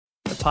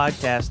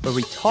podcast where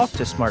we talk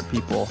to smart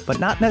people, but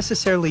not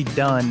necessarily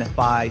done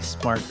by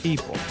smart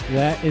people?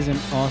 That is an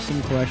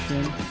awesome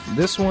question.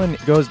 This one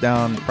goes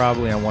down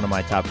probably on one of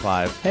my top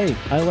 5. Hey,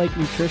 I like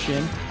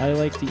nutrition. I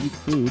like to eat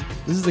food.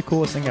 This is the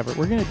coolest thing ever.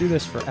 We're going to do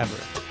this forever.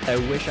 I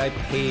wish I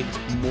paid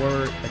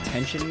more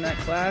attention in that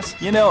class.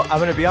 You know, I'm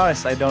going to be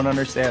honest, I don't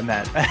understand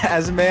that.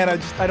 As a man,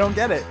 I don't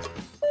get it.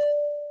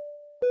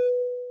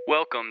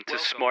 Welcome to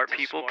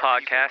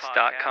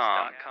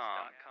smartpeoplepodcast.com.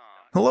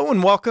 Hello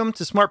and welcome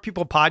to Smart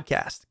People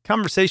Podcast,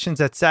 conversations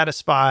that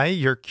satisfy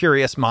your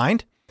curious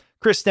mind.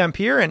 Chris Stemp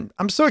here, and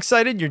I'm so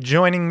excited you're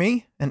joining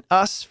me and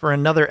us for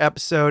another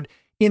episode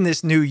in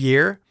this new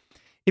year.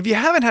 If you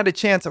haven't had a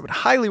chance, I would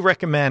highly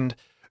recommend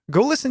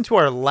go listen to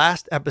our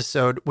last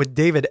episode with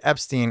David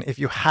Epstein if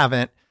you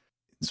haven't.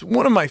 It's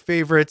one of my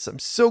favorites. I'm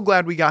so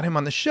glad we got him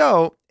on the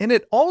show, and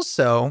it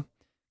also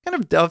kind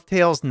of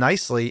dovetails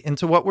nicely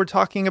into what we're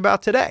talking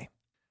about today.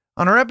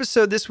 On our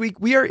episode this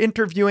week, we are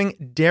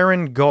interviewing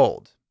Darren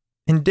Gold.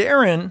 And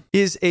Darren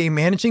is a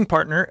managing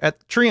partner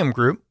at Trium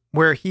Group,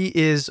 where he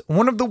is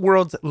one of the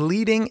world's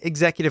leading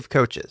executive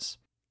coaches.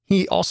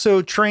 He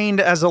also trained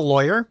as a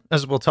lawyer,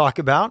 as we'll talk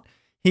about.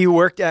 He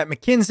worked at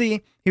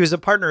McKinsey. He was a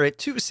partner at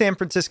 2 San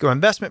Francisco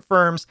investment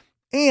firms.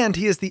 And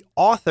he is the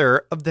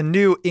author of the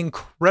new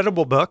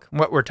incredible book,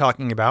 what we're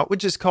talking about,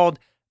 which is called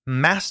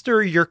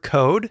Master Your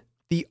Code: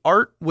 The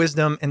Art,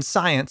 Wisdom, and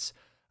Science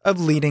of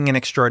Leading an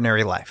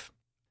Extraordinary Life.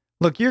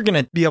 Look, you're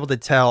going to be able to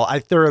tell I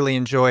thoroughly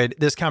enjoyed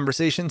this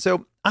conversation,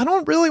 so I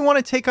don't really want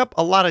to take up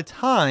a lot of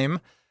time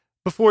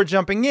before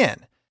jumping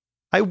in.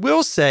 I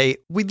will say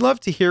we'd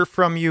love to hear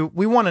from you.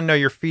 We want to know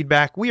your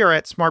feedback. We are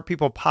at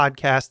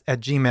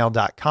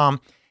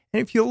smartpeoplepodcast@gmail.com.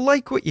 And if you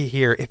like what you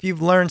hear, if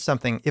you've learned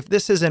something, if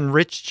this has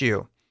enriched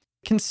you,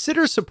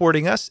 consider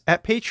supporting us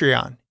at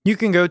Patreon. You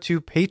can go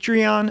to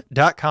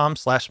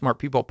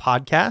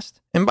patreon.com/smartpeoplepodcast.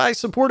 And by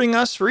supporting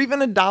us for even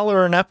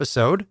 $1 an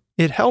episode,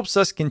 it helps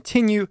us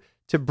continue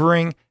to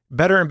bring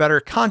better and better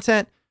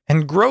content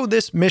and grow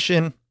this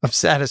mission of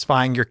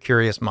satisfying your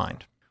curious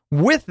mind.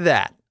 With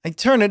that, I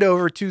turn it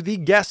over to the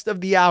guest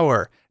of the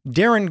hour,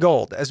 Darren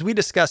Gold, as we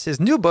discuss his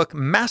new book,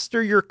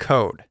 Master Your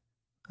Code.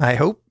 I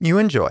hope you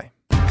enjoy.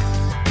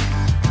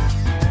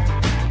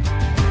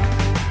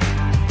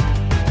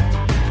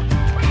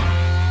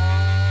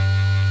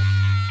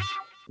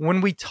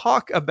 When we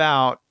talk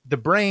about the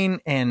brain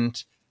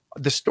and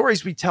the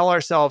stories we tell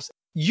ourselves,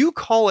 you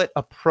call it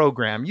a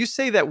program. You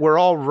say that we're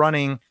all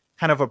running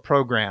kind of a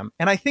program.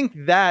 And I think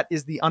that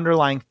is the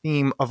underlying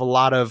theme of a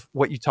lot of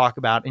what you talk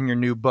about in your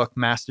new book,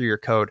 Master Your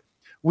Code.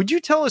 Would you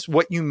tell us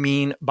what you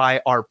mean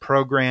by our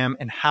program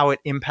and how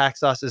it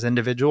impacts us as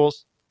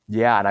individuals?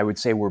 Yeah, and I would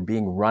say we're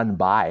being run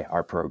by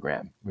our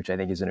program, which I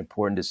think is an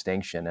important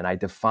distinction. And I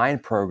define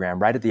program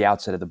right at the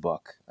outset of the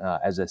book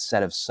as a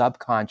set of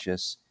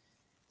subconscious,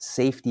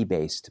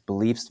 safety-based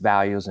beliefs,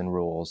 values, and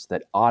rules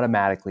that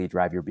automatically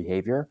drive your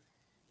behavior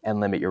and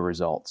limit your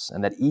results.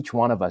 And that each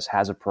one of us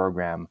has a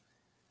program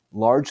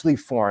largely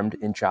formed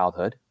in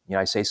childhood. You know,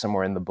 I say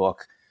somewhere in the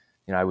book,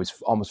 I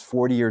was almost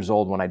 40 years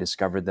old when I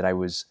discovered that I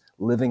was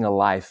living a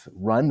life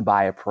run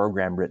by a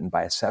program written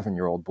by a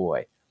 7-year-old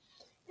boy.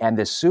 And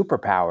this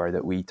superpower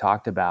that we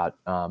talked about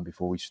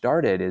before we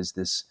started is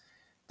this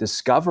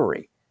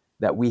discovery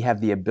that we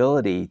have the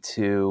ability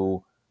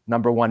to,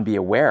 number one, be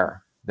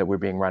aware that we're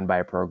being run by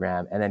a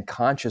program, and then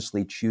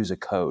consciously choose a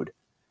code.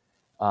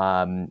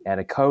 And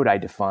a code I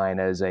define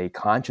as a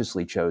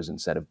consciously chosen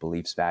set of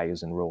beliefs,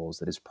 values, and rules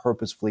that is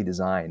purposefully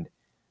designed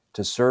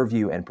to serve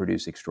you and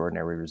produce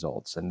extraordinary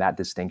results. And that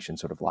distinction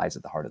sort of lies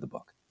at the heart of the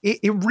book.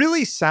 It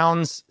really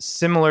sounds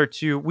similar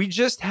to, we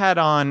just had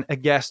on a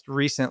guest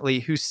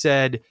recently who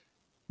said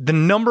the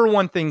number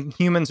one thing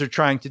humans are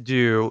trying to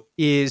do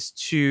is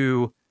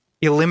to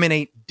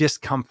eliminate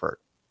discomfort.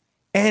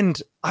 And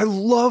I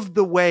love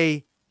the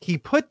way he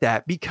put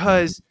that,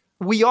 because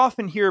we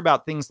often hear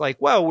about things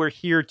like, well, we're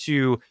here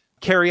to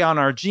carry on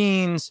our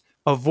genes,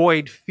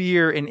 avoid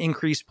fear, and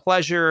increase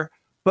pleasure.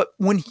 But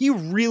when he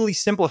really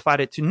simplified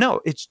it to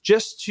no, it's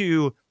just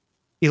to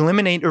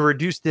eliminate or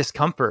reduce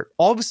discomfort,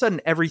 all of a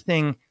sudden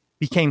everything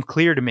became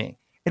clear to me.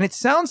 And it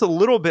sounds a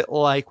little bit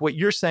like what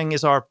you're saying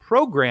is our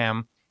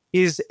program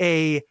is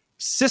a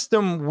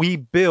system we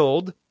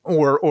build,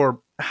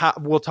 or how,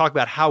 we'll talk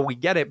about how we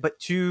get it, but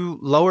to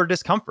lower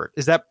discomfort.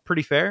 Is that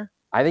pretty fair?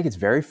 I think it's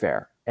very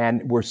fair.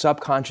 And we're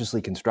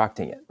subconsciously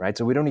constructing it, right?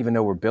 So we don't even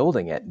know we're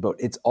building it, but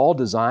it's all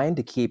designed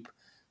to keep,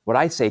 what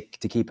I say,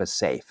 to keep us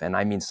safe. And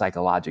I mean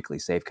psychologically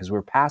safe, because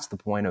we're past the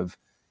point of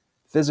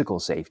physical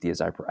safety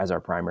as our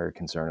primary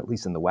concern, at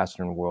least in the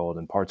Western world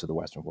and parts of the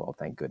Western world,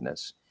 thank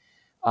goodness.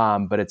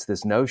 But it's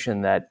this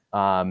notion that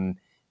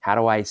how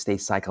do I stay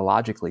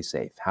psychologically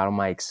safe? How am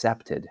I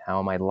accepted? How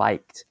am I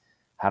liked?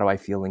 How do I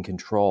feel in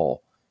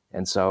control?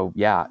 And so,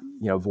 yeah,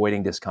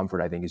 avoiding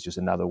discomfort, I think, is just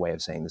another way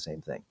of saying the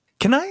same thing.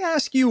 Can I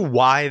ask you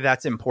why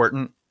that's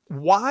important?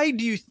 Why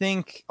do you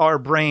think our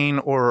brain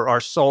or our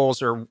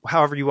souls, or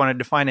however you want to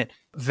define it,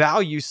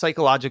 value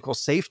psychological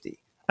safety?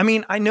 I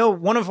mean, I know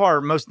one of our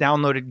most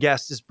downloaded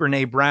guests is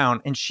Brene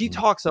Brown, and she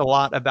talks a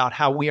lot about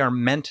how we are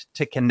meant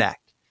to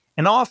connect.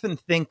 and often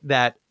think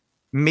that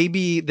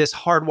maybe this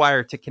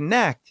hardwire to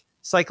connect,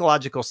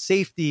 psychological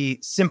safety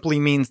simply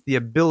means the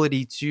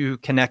ability to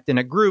connect in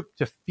a group,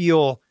 to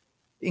feel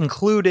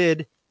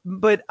included.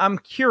 But I'm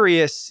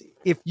curious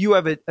if you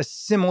have a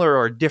similar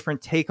or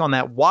different take on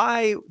that.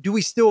 Why do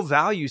we still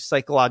value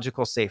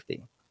psychological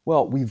safety?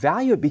 Well, we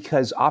value it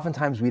because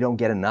oftentimes we don't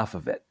get enough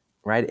of it,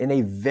 right? In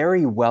a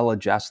very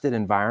well-adjusted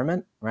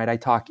environment, right? I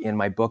talk in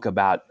my book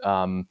about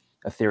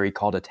a theory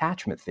called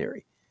attachment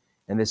theory.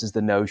 And this is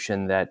the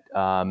notion that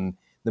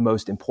the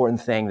most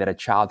important thing that a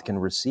child can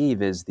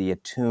receive is the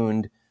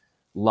attuned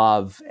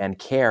love and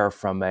care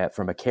from a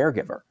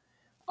caregiver.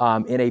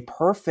 In a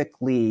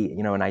perfectly,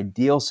 an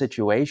ideal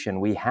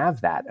situation, we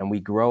have that, and we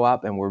grow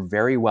up and we're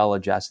very well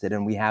adjusted,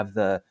 and we have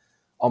the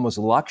almost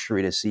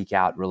luxury to seek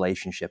out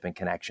relationship and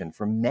connection.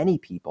 For many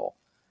people,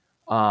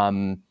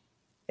 even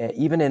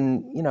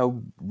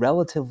in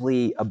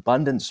relatively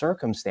abundant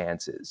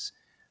circumstances,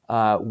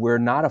 we're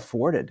not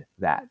afforded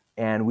that,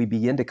 and we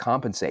begin to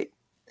compensate.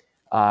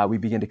 We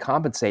begin to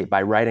compensate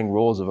by writing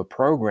rules of a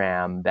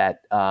program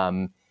that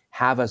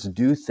have us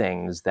do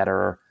things that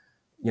are,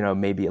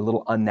 maybe a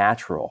little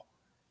unnatural,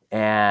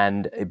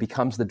 and it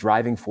becomes the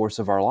driving force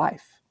of our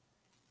life.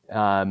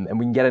 And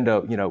we can get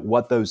into,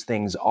 what those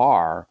things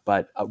are,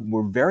 but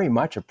we're very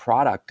much a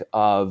product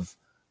of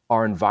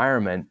our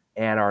environment,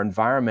 and our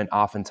environment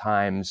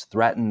oftentimes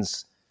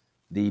threatens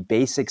the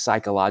basic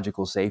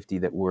psychological safety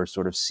that we're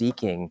sort of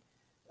seeking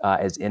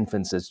as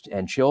infants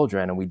and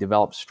children, and we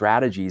develop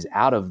strategies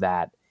out of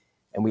that,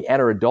 and we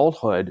enter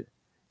adulthood,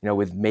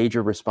 with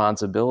major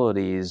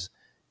responsibilities,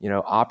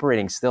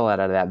 operating still out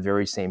of that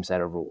very same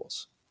set of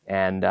rules.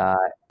 And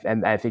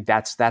I think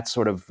that's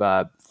sort of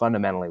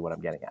fundamentally what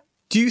I'm getting at.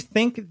 Do you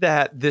think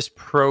that this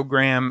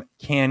program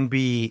can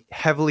be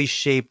heavily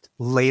shaped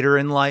later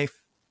in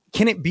life?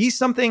 Can it be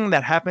something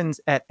that happens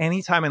at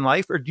any time in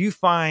life, or do you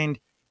find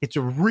it's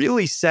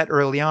really set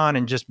early on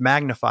and just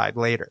magnified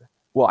later?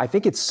 Well, I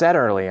think it's set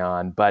early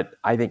on, but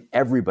I think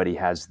everybody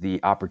has the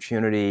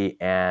opportunity,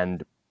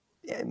 and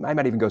I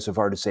might even go so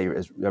far to say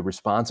a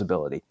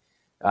responsibility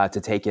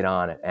to take it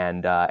on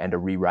and to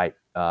rewrite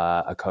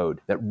a code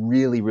that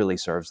really, really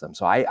serves them.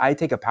 So I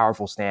take a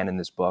powerful stand in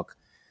this book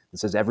that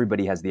says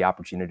everybody has the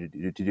opportunity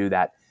to do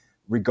that,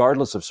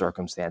 regardless of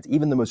circumstance,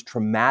 even the most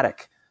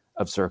traumatic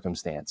of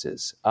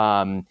circumstances.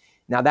 Now,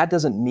 that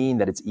doesn't mean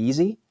that it's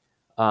easy,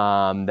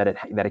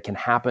 that it can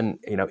happen,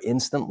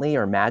 instantly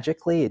or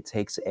magically. It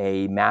takes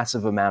a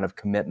massive amount of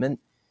commitment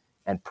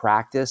and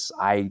practice.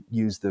 I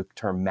use the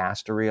term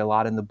mastery a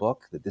lot in the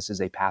book, that this is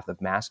a path of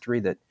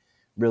mastery that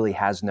really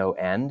has no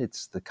end.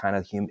 It's the kind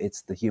of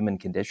it's the human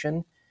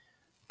condition.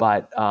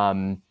 But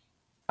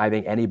I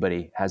think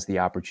anybody has the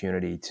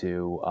opportunity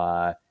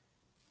to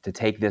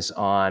take this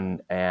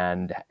on,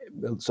 and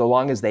so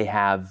long as they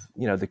have,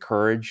 the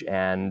courage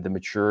and the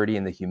maturity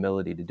and the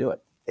humility to do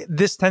it.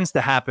 This tends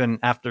to happen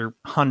after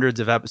hundreds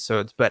of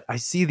episodes, but I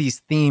see these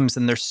themes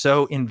and they're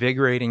so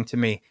invigorating to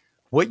me.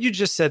 What you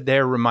just said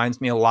there reminds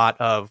me a lot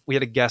of, we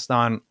had a guest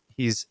on,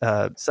 he's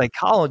a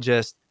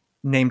psychologist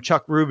named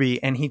Chuck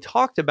Ruby, and he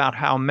talked about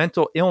how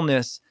mental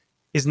illness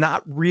is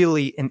not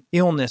really an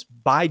illness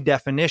by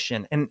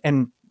definition.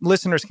 And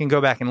listeners can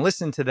go back and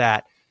listen to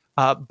that.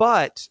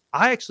 But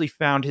I actually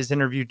found his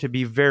interview to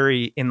be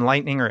very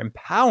enlightening or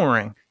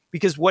empowering,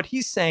 because what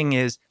he's saying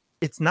is,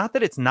 it's not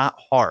that it's not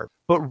hard,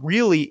 but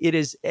really it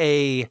is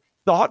a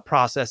thought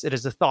process. It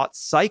is a thought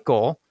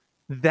cycle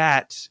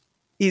that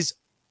is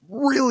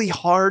really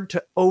hard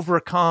to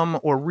overcome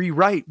or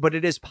rewrite, but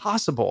it is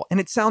possible. And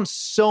it sounds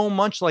so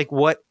much like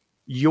what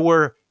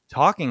you're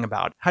talking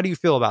about. How do you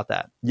feel about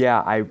that?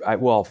 Yeah,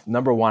 well,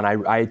 number one,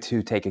 I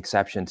too take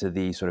exception to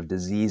the sort of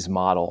disease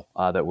model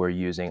that we're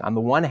using. On the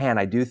one hand,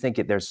 I do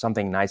think there's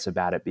something nice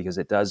about it, because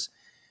it does,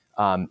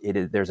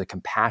 there's a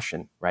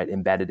compassion, right,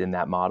 embedded in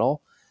that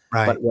model.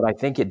 Right. But what I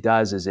think it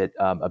does is it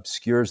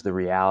obscures the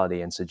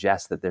reality and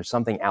suggests that there's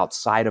something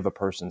outside of a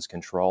person's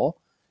control,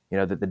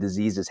 that the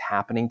disease is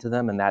happening to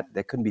them, and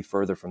that couldn't be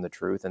further from the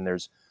truth. And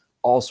there's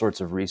all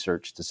sorts of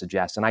research to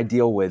suggest, and I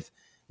deal with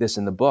this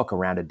in the book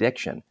around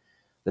addiction,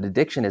 that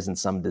addiction isn't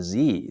some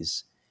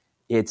disease.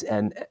 It's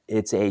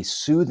a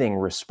soothing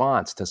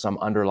response to some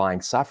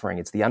underlying suffering.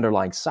 It's the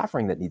underlying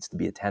suffering that needs to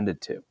be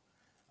attended to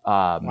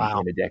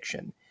in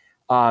addiction.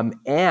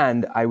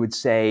 And I would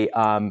say,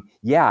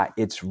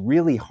 it's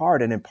really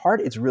hard. And in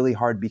part, it's really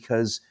hard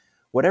because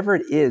whatever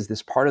it is,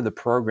 this part of the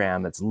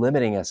program that's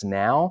limiting us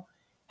now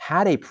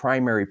had a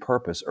primary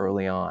purpose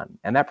early on.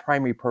 And that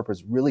primary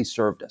purpose really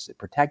served us. It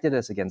protected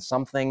us against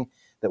something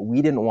that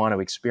we didn't want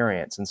to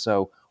experience. And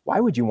so why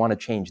would you want to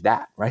change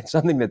that, right?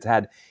 Something that's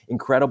had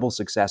incredible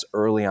success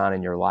early on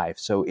in your life.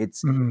 So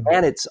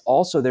and it's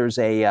also, there's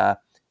a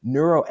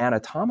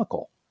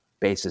neuroanatomical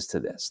basis to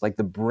this. Like,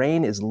 the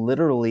brain is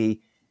literally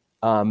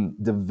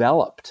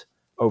developed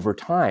over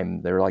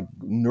time. There are like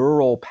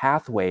neural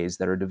pathways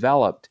that are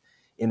developed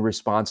in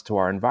response to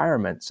our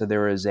environment. So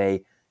there is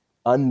a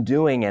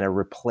undoing and a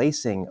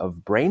replacing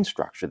of brain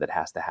structure that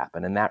has to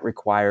happen. And that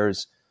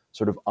requires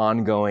sort of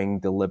ongoing,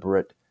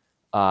 deliberate,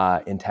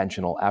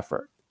 intentional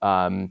effort.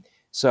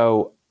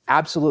 So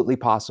absolutely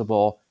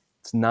possible.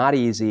 It's not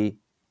easy.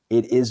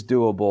 It is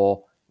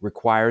doable,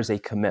 requires a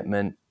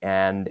commitment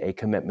and a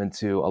commitment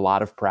to a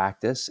lot of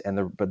practice.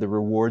 But the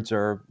rewards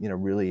are,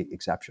 really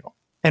exceptional.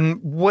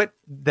 And what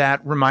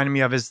that reminded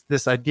me of is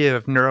this idea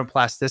of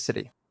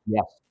neuroplasticity.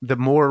 Yes. The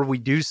more we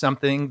do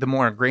something, the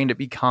more ingrained it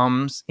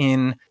becomes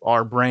in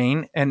our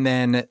brain. And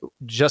then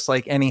just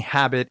like any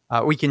habit,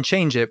 we can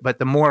change it. But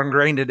the more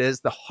ingrained it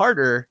is, the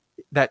harder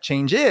that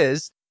change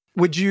is.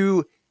 Would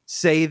you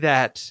say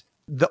that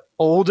the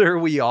older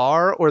we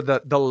are or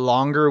the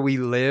longer we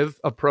live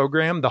a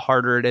program, the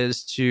harder it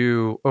is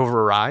to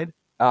override?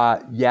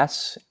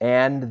 Yes.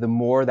 And the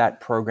more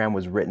that program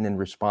was written in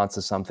response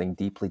to something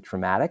deeply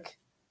traumatic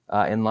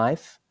in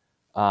life,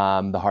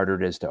 the harder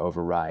it is to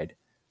override.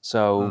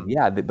 So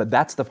but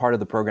that's the part of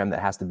the program that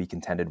has to be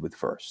contended with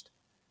first.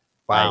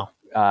 Wow.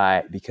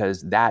 Right?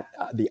 Because that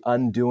the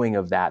undoing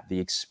of that, the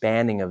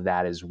expanding of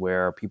that is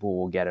where people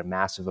will get a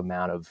massive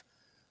amount of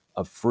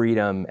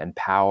freedom and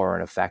power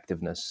and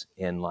effectiveness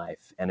in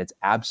life. And it's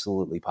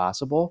absolutely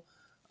possible.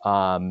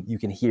 You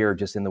can hear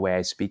just in the way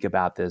I speak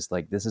about this,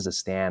 like this is a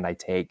stand I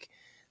take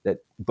that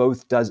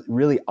both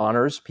really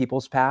honors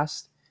people's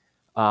past.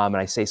 And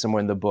I say somewhere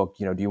in the book,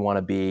 do you want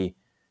to be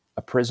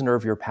a prisoner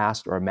of your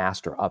past or a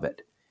master of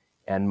it?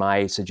 And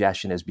my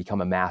suggestion is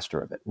become a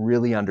master of it,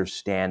 really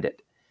understand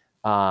it,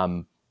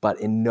 but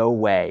in no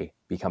way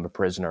become a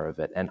prisoner of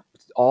it. And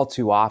all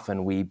too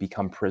often we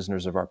become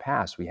prisoners of our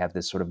past. We have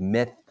this sort of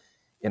myth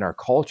in our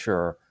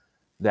culture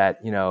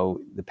that,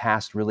 the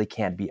past really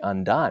can't be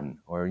undone,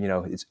 or,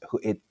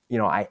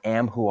 I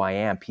am who I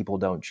am. People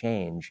don't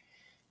change.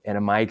 And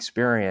in my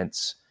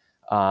experience,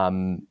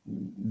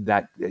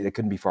 that it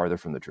couldn't be farther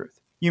from the truth.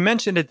 You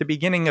mentioned at the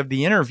beginning of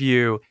the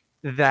interview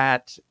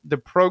that the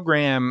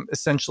program,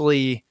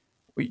 essentially,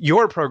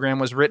 your program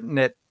was written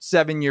at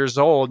 7 years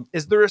old.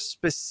 Is there a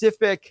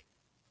specific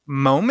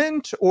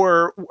moment,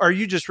 or are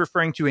you just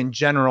referring to in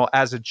general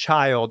as a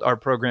child our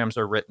programs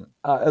are written?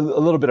 A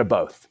little bit of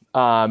both.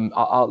 Let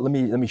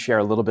me share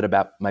a little bit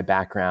about my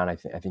background. I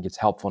think it's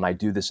helpful, and I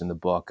do this in the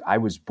book. I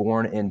was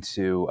born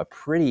into a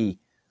pretty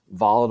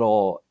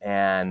volatile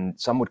and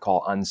some would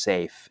call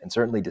unsafe and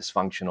certainly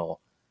dysfunctional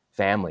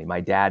family.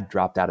 My dad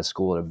dropped out of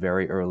school at a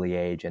very early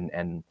age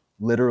and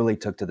literally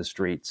took to the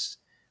streets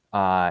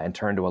and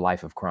turned to a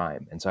life of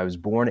crime. And so I was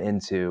born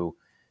into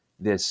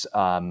this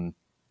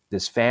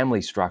this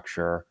family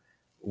structure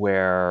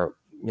where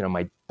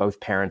my both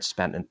parents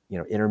spent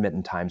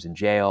intermittent times in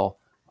jail.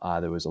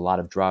 There was a lot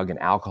of drug and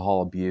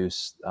alcohol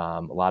abuse,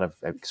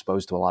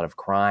 exposed to a lot of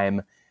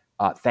crime.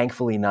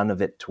 Thankfully, none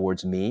of it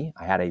towards me.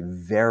 I had a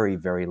very,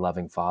 very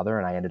loving father,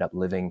 and I ended up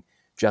living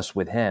just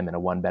with him in a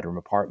one-bedroom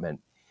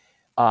apartment.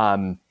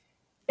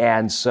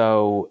 And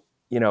so,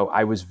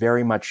 I was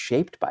very much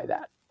shaped by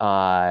that.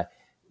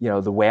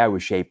 The way I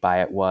was shaped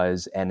by it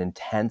was an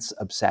intense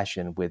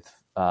obsession with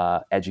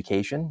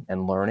education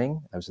and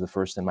learning. I was the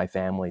first in my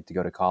family to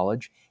go to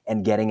college,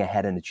 and getting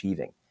ahead and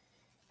achieving.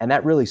 And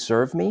that really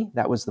served me.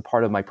 That was the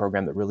part of my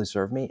program that really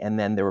served me. And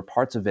then there were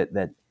parts of it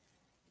that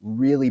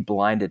really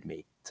blinded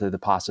me to the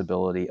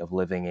possibility of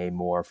living a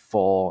more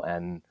full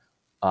and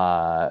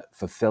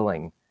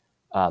fulfilling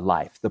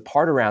life. The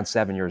part around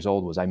 7 years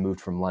old was I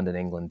moved from London,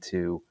 England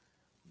to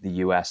the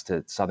US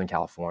to Southern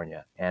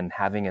California, and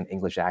having an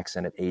English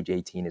accent at age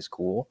 18 is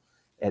cool.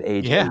 At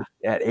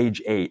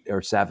age 8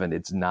 or 7,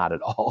 it's not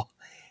at all.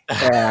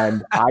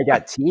 And I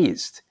got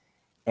teased.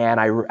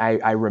 And I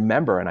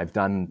remember, and I've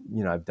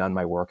done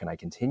my work and I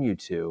continue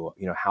to,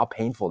 how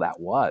painful that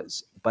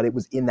was. But it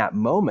was in that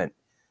moment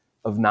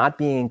of not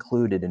being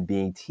included and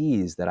being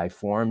teased that I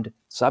formed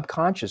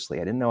subconsciously.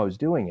 I didn't know I was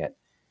doing it.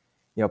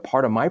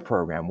 Part of my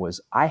program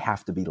was I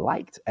have to be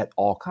liked at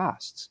all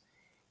costs.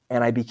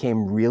 And I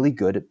became really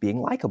good at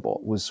being likable.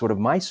 It was sort of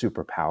my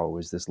superpower,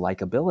 was this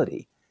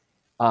likability.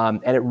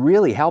 And it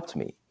really helped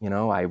me.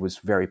 I was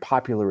very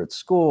popular at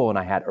school and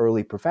I had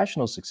early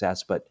professional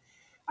success, but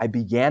I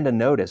began to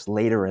notice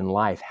later in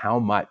life how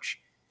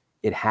much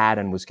it had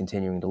and was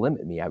continuing to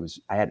limit me.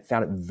 I had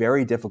found it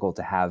very difficult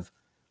to have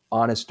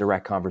honest,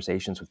 direct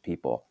conversations with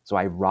people. So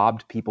I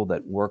robbed people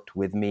that worked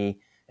with me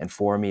and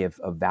for me of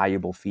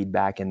valuable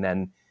feedback. And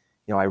then,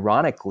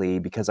 ironically,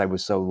 because I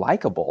was so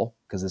likable,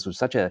 because this was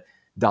such a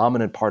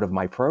dominant part of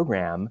my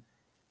program,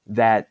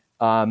 that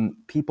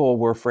people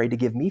were afraid to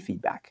give me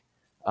feedback.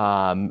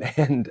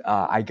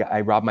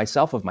 I robbed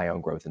myself of my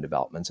own growth and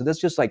development. So that's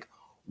just like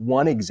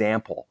one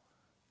example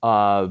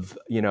of,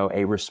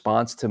 a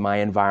response to my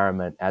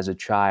environment as a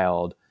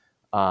child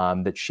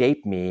that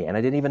shaped me, and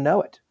I didn't even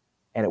know it.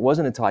 And it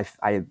wasn't until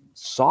I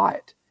saw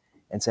it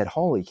and said,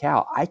 holy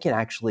cow, I can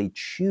actually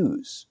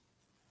choose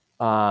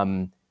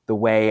the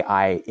way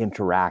I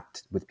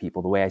interact with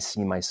people, the way I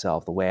see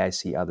myself, the way I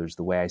see others,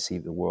 the way I see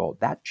the world.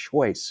 That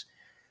choice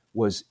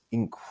was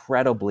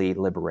incredibly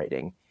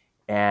liberating.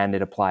 And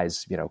it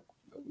applies,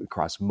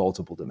 across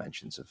multiple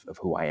dimensions of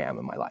who I am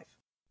in my life.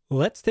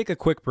 Let's take a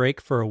quick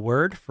break for a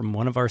word from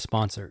one of our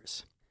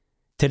sponsors.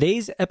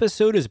 Today's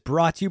episode is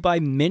brought to you by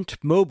Mint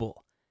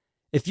Mobile.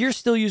 If you're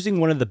still using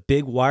one of the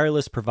big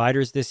wireless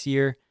providers this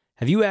year,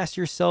 Have you asked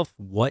yourself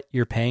what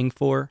you're paying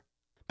for?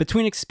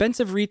 Between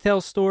expensive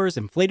retail stores,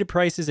 inflated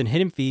prices, and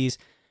hidden fees,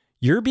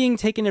 you're being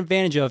taken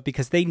advantage of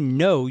because they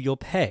know you'll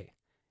pay.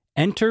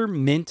 Enter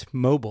Mint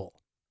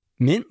Mobile.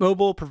 Mint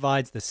Mobile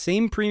provides the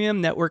same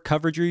premium network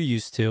coverage you're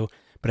used to,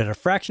 but at a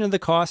fraction of the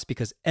cost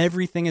because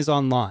everything is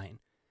online.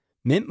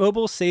 Mint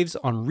Mobile saves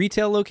on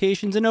retail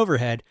locations and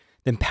overhead,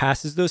 then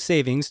passes those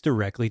savings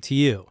directly to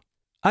you.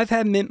 I've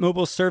had Mint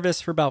Mobile service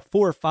for about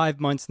 4 or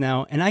 5 months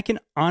now, and I can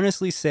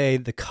honestly say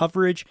the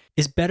coverage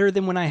is better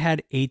than when I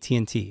had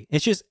AT&T.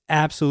 It's just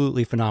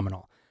absolutely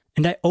phenomenal.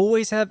 And I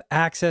always have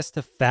access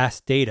to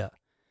fast data.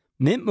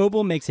 Mint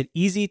Mobile makes it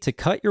easy to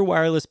cut your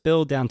wireless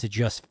bill down to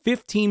just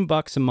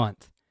 $15 a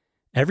month.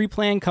 Every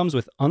plan comes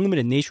with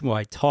unlimited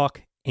nationwide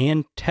talk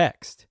and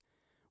text.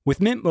 With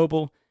Mint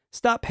Mobile,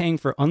 stop paying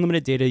for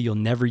unlimited data you'll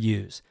never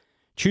use.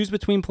 Choose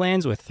between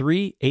plans with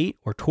 3, 8,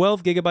 or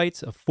 12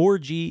 gigabytes of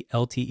 4G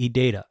LTE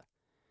data.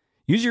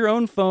 Use your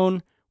own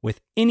phone with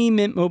any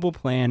Mint Mobile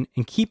plan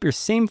and keep your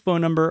same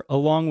phone number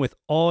along with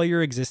all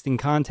your existing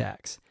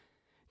contacts.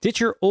 Ditch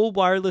your old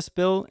wireless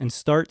bill and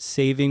start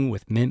saving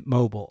with Mint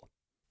Mobile.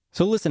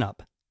 So listen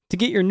up. To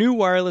get your new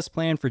wireless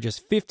plan for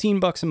just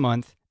 $15 a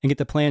month and get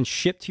the plan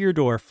shipped to your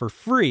door for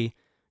free,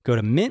 go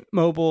to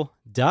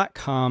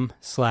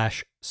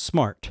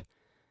mintmobile.com/smart.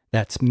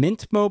 That's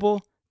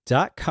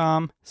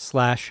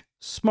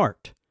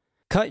mintmobile.com/smart.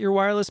 Cut your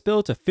wireless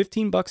bill to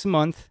 $15 a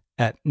month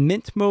at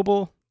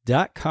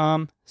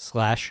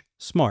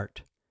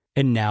mintmobile.com/smart.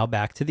 And now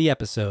back to the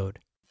episode.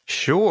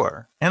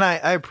 Sure. And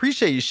I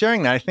appreciate you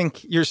sharing that. I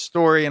think your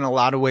story, in a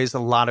lot of ways, a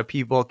lot of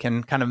people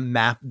can kind of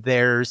map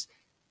theirs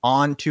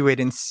onto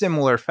it in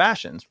similar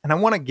fashions. And I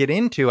want to get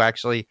into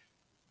actually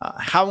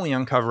how we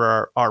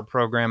uncover our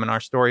program and our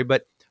story.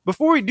 But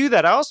before we do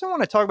that, I also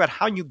want to talk about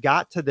how you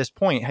got to this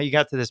point, how you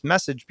got to this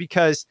message,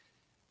 because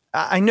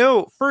I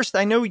know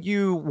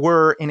you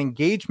were an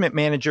engagement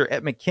manager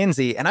at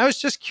McKinsey, and I was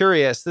just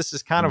curious, this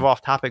is kind of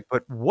off topic,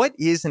 but what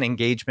is an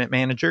engagement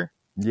manager?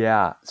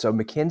 Yeah. So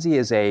McKinsey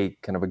is a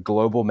kind of a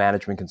global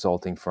management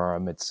consulting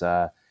firm. It's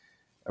a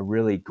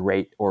really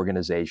great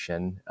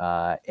organization.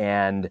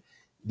 And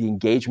the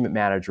engagement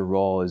manager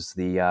role is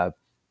the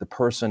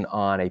person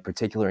on a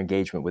particular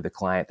engagement with a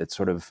client that's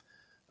sort of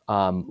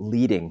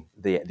leading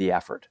the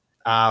effort.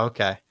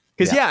 Okay.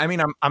 Because I mean,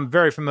 I'm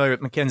very familiar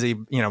with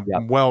McKinsey,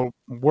 well,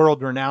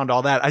 world renowned,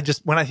 all that.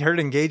 When I heard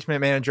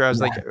engagement manager, I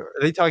was like, are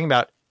they talking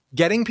about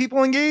getting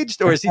people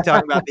engaged, or is he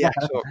talking about the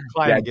actual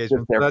client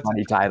engagement? It's their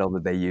funny title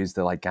that they use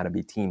to like kind of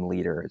be team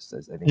leaders,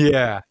 I think.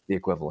 The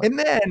equivalent. And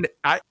then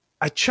I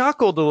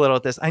chuckled a little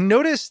at this. I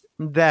noticed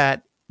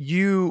that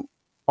you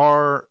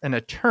are an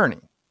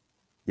attorney.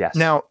 Yes.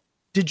 Now,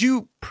 did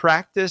you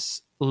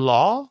practice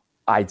law?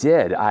 I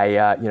did.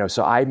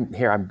 So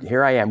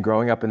here I am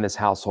growing up in this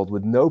household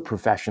with no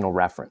professional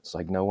reference.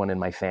 Like no one in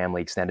my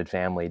family, extended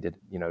family did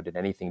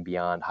anything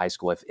beyond high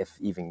school, if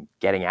even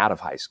getting out of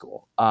high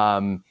school.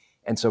 And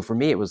so for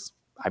me, it was,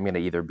 I'm going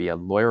to either be a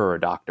lawyer or a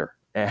doctor.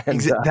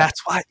 And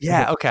that's why.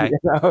 Yeah. Okay.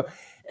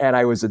 And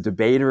I was a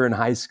debater in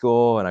high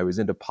school and I was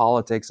into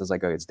politics. I was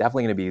like, okay, it's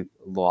definitely going to be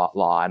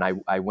law. And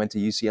I went to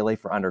UCLA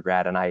for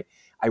undergrad and I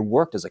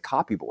worked as a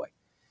copy boy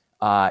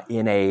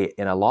in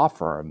a law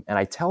firm. And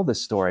I tell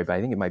this story, but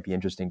I think it might be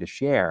interesting to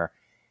share.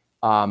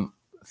 A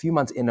few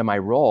months into my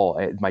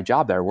role, my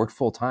job there, I worked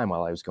full time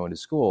while I was going to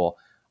school.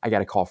 I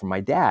got a call from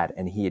my dad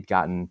and he had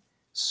gotten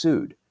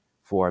sued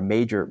for a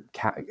major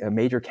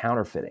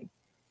counterfeiting.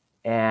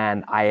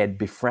 And I had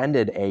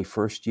befriended a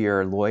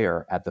first-year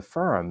lawyer at the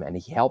firm, and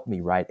he helped me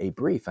write a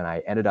brief. And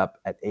I ended up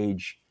at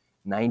age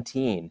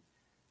 19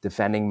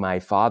 defending my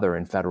father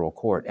in federal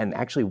court and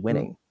actually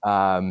winning. So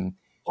I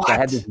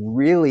had this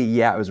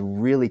it was a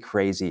really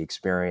crazy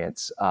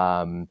experience.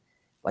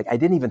 Like I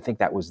didn't even think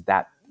that was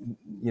that,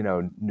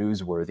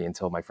 newsworthy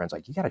until my friend's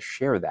like, you got to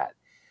share that.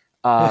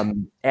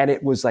 And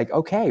it was like,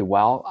 okay,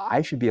 well,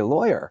 I should be a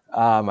lawyer.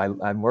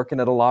 I'm working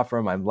at a law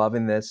firm. I'm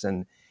loving this.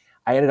 And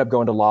I ended up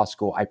going to law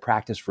school. I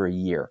practiced for a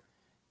year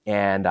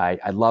and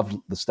I loved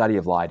the study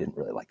of law. I didn't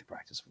really like the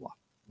practice of law.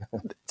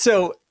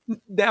 So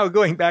now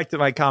going back to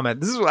my comment,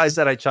 this is what I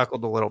said. I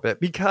chuckled a little bit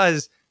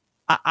because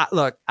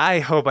look, I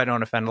hope I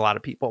don't offend a lot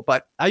of people,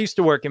 but I used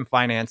to work in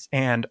finance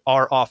and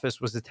our office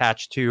was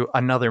attached to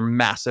another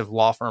massive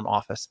law firm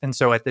office. And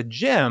so at the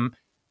gym,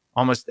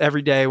 almost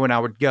every day when I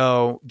would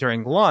go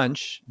during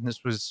lunch, and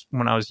this was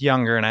when I was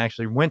younger and I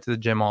actually went to the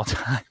gym all the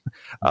time,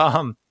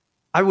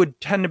 I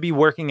would tend to be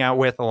working out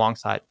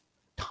alongside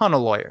a ton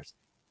of lawyers.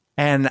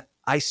 And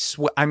I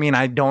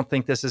don't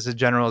think this is a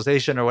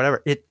generalization or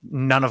whatever.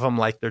 None of them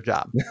like their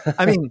job.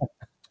 I mean,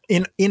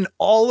 in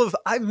all of,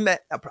 I've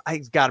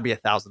got to be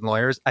 1,000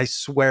 lawyers. I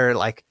swear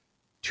like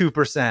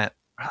 2%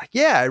 are like,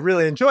 yeah, I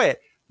really enjoy it.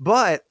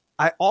 But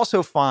I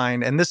also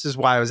find, and this is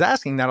why I was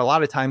asking, that a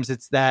lot of times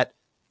it's that,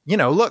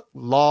 look,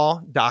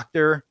 law,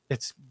 doctor,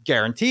 it's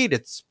guaranteed.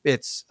 It's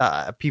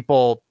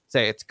people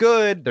say it's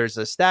good. There's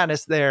a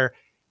status there.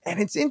 And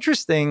it's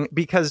interesting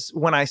because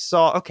when I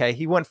saw, okay,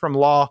 he went from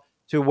law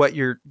to what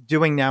you're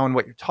doing now and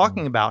what you're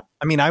talking about.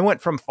 I mean, I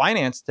went from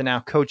finance to now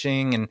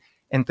coaching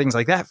and things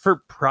like that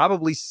for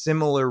probably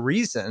similar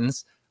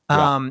reasons.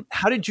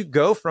 How did you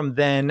go from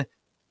then,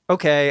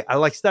 okay, I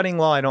like studying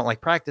law, I don't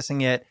like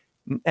practicing it,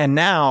 and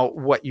now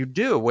what you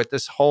do with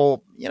this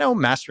whole,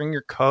 mastering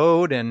your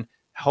code and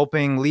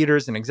helping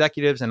leaders and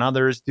executives and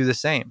others do the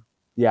same?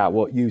 Yeah,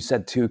 well, you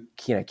said two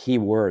key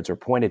words, or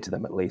pointed to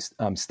them at least,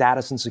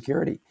 status and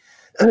security.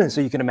 So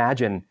you can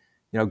imagine,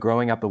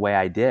 growing up the way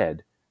I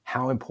did,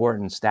 how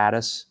important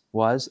status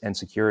was and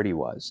security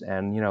was.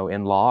 And,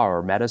 in law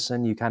or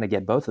medicine, you kind of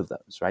get both of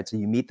those, right? So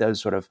you meet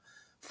those sort of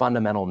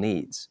fundamental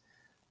needs.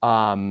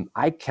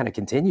 I kind of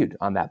continued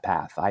on that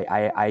path.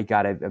 I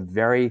got a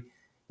very,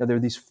 there are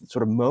these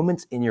sort of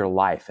moments in your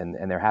life, and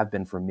there have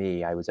been for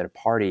me. I was at a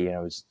party and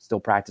I was still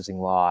practicing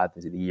law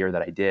the year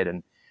that I did,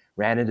 and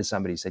ran into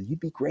somebody who said,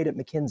 "You'd be great at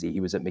McKinsey." He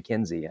was at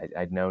McKinsey.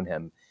 I'd known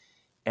him.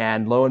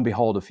 And lo and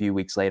behold, a few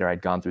weeks later,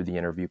 I'd gone through the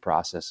interview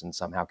process and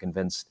somehow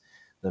convinced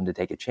them to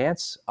take a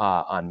chance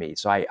on me.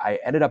 So I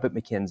ended up at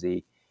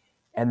McKinsey.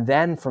 And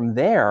then from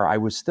there, I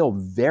was still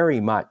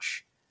very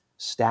much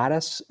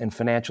status and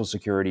financial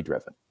security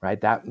driven, right?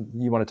 That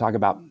you want to talk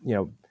about,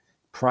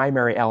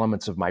 primary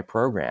elements of my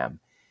program.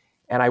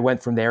 And I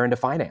went from there into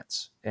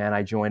finance, and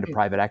I joined a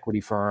private equity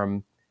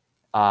firm.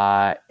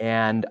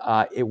 And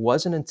it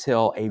wasn't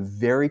until a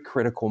very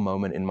critical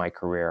moment in my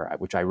career,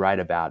 which I write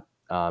about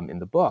in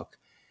the book,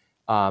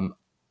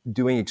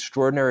 doing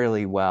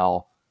extraordinarily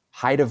well,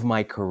 height of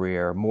my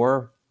career,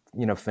 more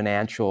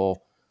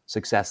financial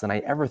success than I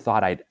ever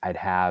thought I'd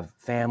have,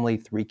 family,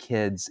 3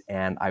 kids,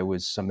 and I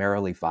was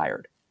summarily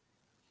fired.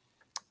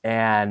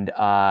 And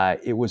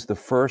it was the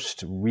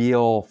first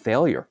real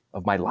failure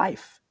of my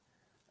life,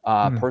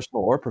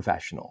 personal or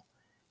professional,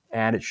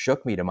 and it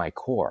shook me to my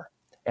core.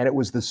 And it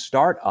was the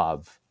start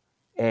of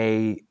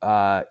a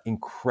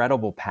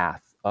incredible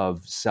path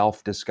of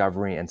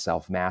self-discovery and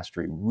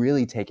self-mastery,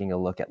 really taking a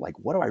look at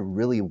what do I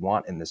really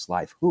want in this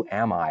life? Who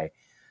am I?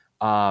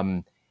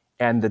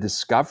 And the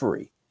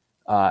discovery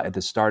at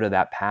the start of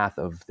that path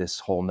of this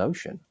whole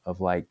notion of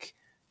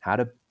how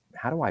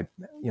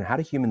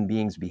do human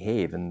beings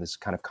behave in this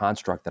kind of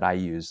construct that I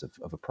use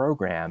of a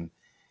program?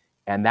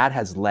 And that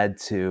has led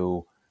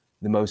to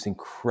the most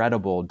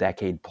incredible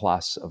decade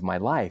plus of my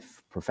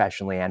life,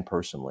 professionally and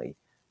personally,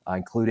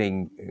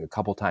 including a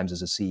couple times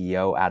as a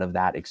CEO out of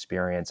that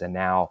experience, and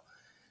now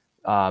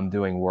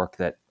doing work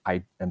that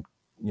I am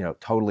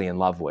totally in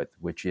love with,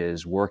 which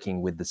is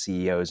working with the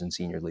CEOs and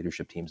senior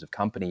leadership teams of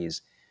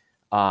companies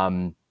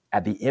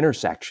at the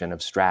intersection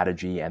of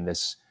strategy and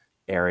this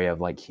area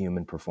of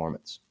human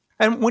performance.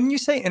 And when you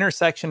say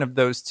intersection of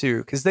those two,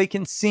 because they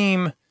can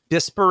seem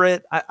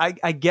disparate,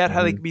 I get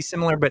how they can be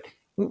similar, but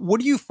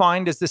what do you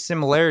find is the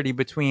similarity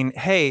between,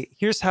 hey,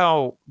 here's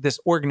how this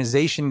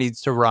organization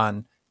needs to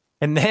run,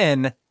 and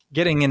then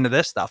getting into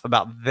this stuff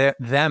about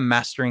them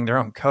mastering their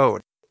own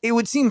code? It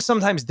would seem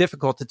sometimes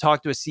difficult to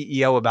talk to a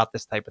CEO about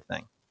this type of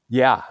thing.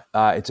 Yeah,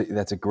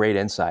 that's a great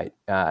insight.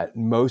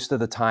 Most of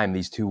the time,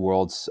 these two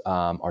worlds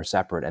are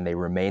separate, and they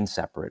remain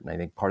separate. And I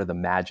think part of the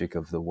magic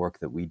of the work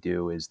that we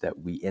do is that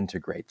we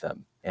integrate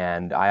them.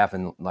 And I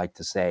often like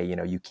to say,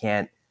 you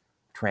can't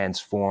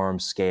transform,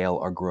 scale,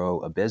 or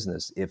grow a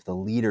business if the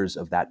leaders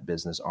of that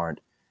business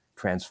aren't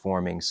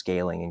transforming,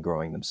 scaling, and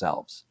growing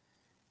themselves.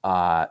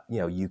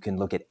 You can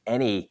look at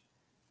any,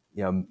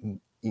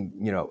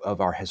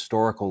 of our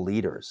historical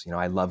leaders.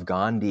 I love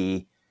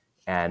Gandhi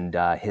and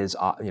his,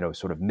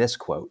 sort of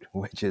misquote,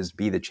 which is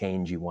 "be the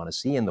change you want to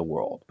see in the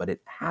world." But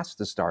it has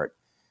to start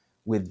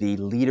with the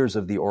leaders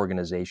of the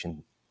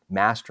organization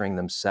mastering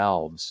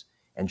themselves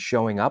and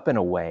showing up in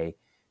a way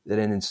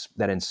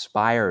that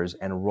inspires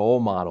and role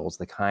models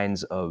the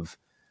kinds of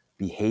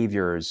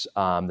behaviors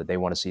that they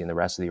want to see in the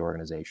rest of the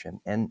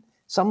organization. And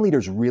some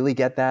leaders really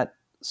get that,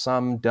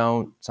 some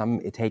don't.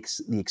 Some it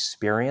takes the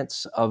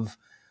experience of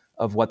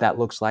what that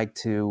looks like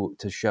to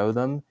show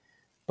them.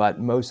 But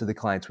most of the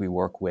clients we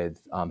work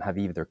with have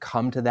either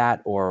come to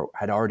that or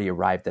had already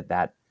arrived at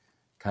that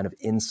kind of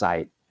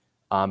insight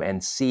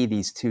and see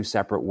these two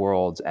separate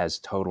worlds as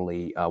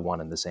totally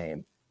one and the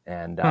same.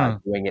 And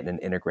doing it in an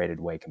integrated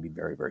way can be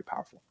very, very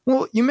powerful.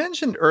 Well, you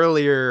mentioned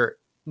earlier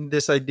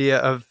this idea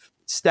of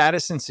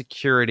status and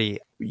security.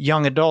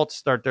 Young adults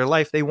start their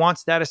life, they want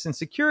status and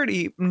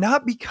security,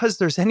 not because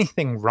there's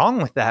anything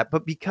wrong with that,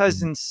 but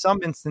because in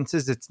some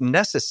instances it's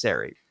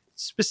necessary.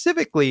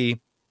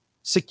 Specifically,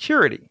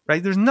 security,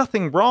 right? There's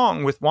nothing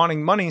wrong with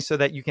wanting money so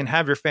that you can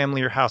have your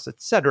family, your house,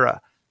 etc.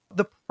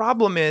 The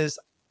problem is,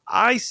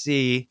 I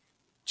see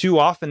too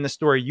often the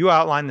story, you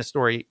outline the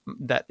story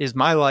that is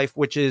my life,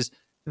 which is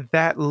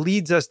that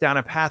leads us down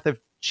a path of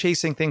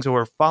chasing things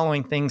or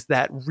following things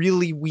that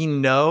really we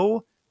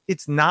know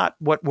it's not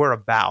what we're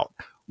about.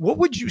 What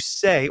would you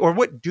say, or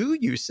what do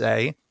you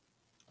say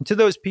to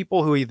those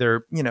people who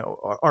either,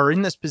 are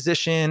in this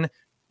position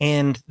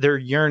and they're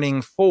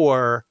yearning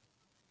for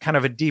kind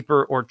of a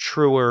deeper or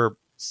truer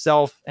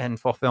self and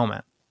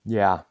fulfillment?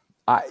 Yeah.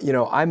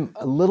 I'm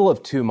a little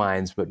of two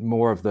minds, but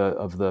more of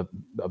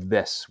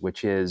this,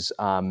 which is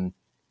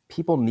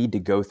people need to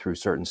go through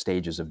certain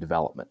stages of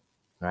development,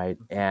 right?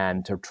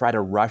 And to try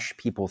to rush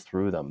people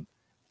through them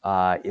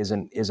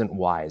isn't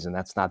wise, and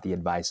that's not the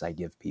advice I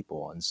give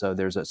people. And so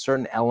there's a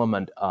certain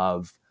element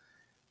of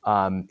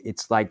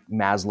it's like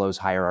Maslow's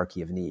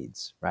hierarchy of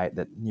needs, right?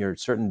 That your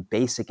certain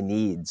basic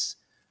needs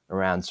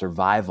around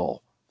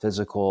survival,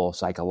 physical,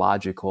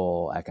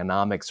 psychological,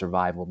 economic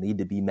survival, need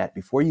to be met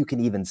before you can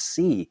even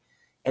see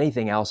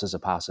anything else as a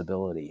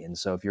possibility. And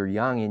so if you're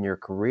young in your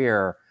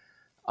career,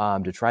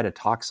 to try to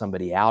talk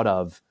somebody out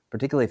of,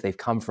 particularly if they've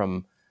come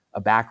from a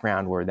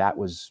background where that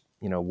was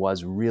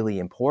really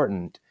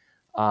important,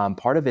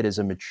 part of it is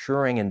a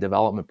maturing and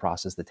development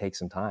process that takes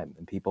some time,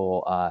 and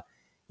people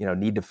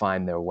need to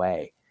find their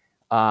way.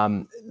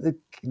 But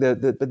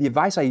the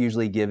advice I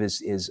usually give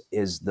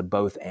is the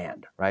both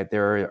and, right?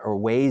 There are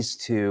ways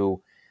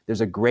to.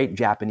 There's a great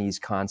Japanese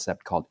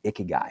concept called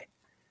ikigai,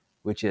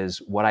 which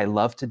is what I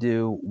love to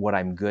do, what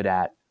I'm good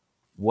at,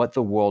 what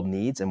the world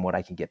needs, and what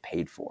I can get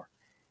paid for.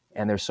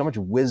 And there's so much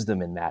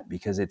wisdom in that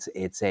because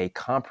it's a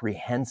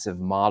comprehensive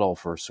model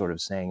for sort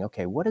of saying,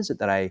 okay, what is it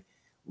that I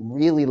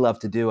really love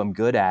to do, I'm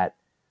good at,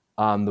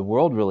 the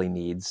world really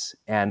needs,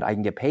 and I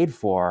can get paid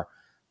for?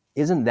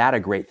 Isn't that a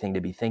great thing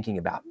to be thinking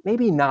about?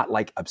 Maybe not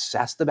like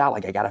obsessed about,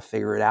 like I got to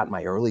figure it out in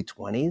my early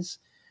 20s,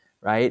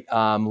 right?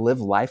 Live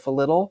life a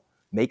little,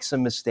 make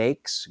some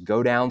mistakes,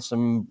 go down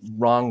some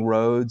wrong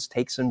roads,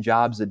 take some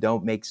jobs that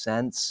don't make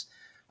sense.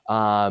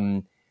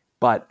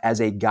 But as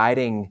a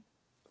guiding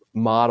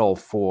model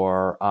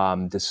for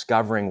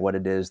discovering what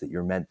it is that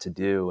you're meant to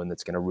do and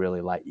that's going to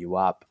really light you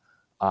up,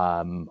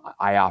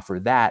 I offer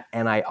that.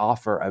 And I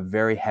offer a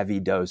very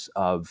heavy dose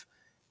of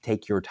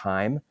take your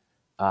time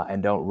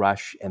and don't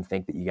rush and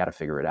think that you got to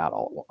figure it out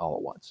all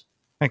at once.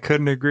 I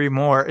couldn't agree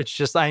more. It's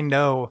just, I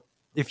know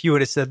if you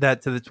would have said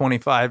that to the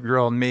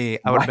 25-year-old me,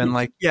 I would have been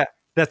like, yeah,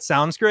 that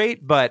sounds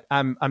great, but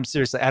I'm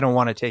seriously, I don't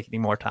want to take any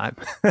more time.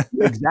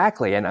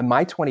 Exactly. And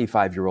my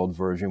 25-year-old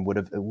version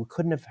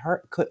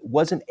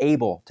wasn't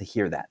able to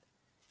hear that.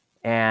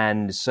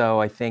 And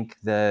so I think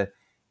the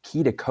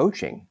key to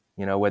coaching,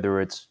 whether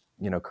it's,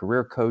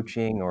 career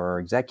coaching or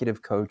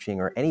executive coaching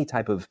or any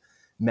type of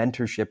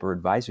mentorship or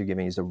advice you're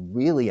giving, is to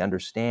really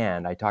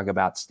understand. I talk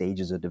about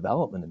stages of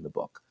development in the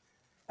book.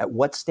 At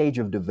what stage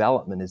of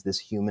development is this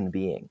human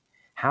being?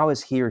 How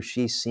is he or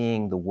she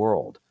seeing the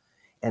world?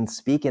 And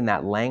speak in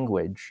that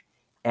language,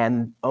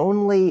 and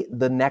only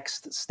the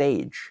next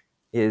stage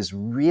is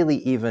really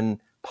even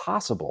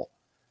possible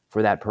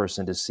for that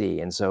person to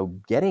see. And so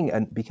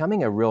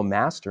becoming a real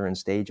master in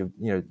stage of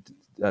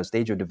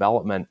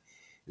development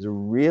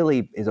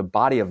is a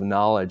body of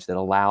knowledge that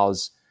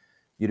allows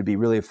you to be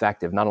really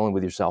effective, not only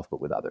with yourself, but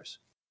with others.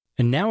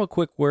 And now a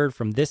quick word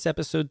from this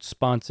episode's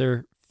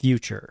sponsor,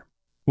 Future.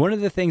 One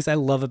of the things I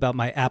love about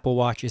my Apple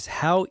Watch is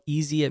how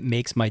easy it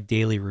makes my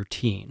daily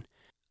routine.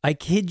 I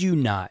kid you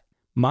not,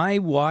 my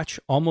watch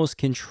almost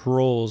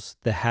controls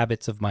the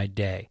habits of my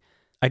day.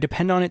 I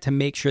depend on it to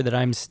make sure that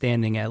I'm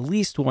standing at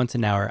least once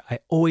an hour. I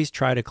always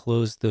try to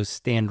close those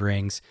stand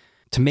rings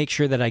to make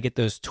sure that I get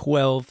those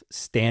 12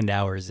 stand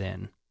hours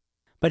in.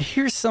 But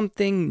here's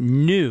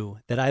something new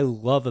that I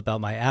love about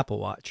my Apple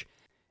Watch.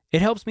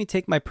 It helps me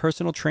take my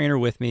personal trainer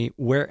with me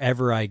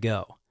wherever I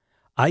go.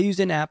 I use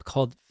an app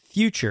called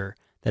Future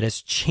that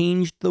has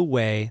changed the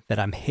way that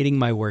I'm hitting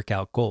my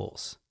workout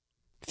goals.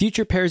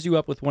 Future pairs you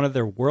up with one of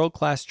their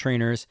world-class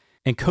trainers,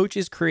 and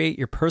coaches create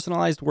your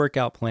personalized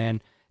workout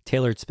plan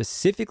tailored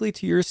specifically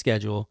to your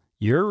schedule,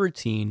 your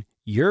routine,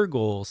 your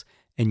goals,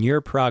 and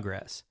your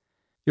progress.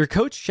 Your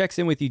coach checks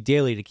in with you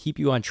daily to keep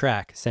you on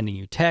track, sending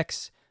you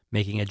texts,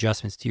 making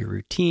adjustments to your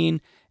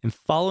routine, and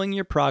following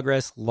your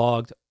progress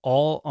logged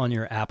all on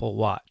your Apple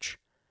Watch.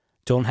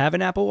 Don't have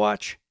an Apple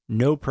Watch?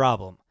 No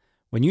problem.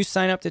 When you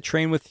sign up to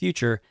train with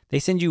Future, they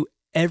send you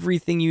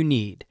everything you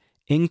need,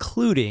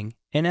 including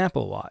an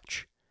Apple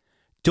Watch.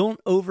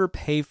 Don't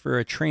overpay for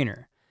a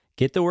trainer.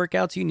 Get the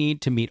workouts you need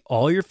to meet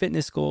all your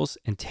fitness goals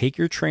and take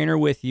your trainer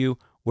with you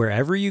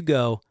wherever you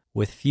go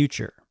with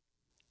Future.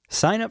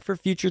 Sign up for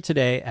Future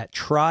today at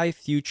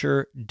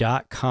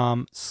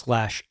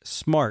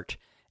tryfuture.com/smart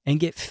and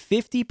get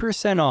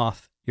 50%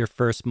 off your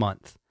first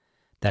month.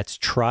 That's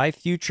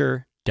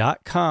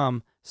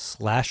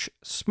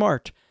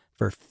tryfuture.com/smart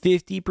for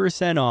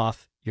 50%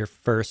 off your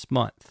first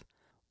month.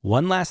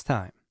 One last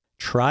time,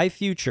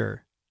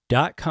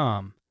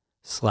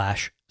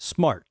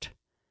 tryfuture.com/smart.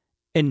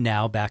 And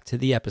now back to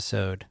the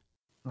episode.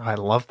 I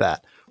love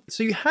that.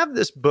 So you have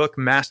this book,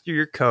 Master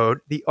Your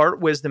Code, The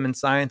Art, Wisdom, and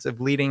Science of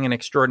Leading an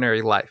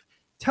Extraordinary Life.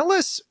 Tell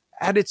us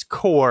at its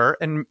core,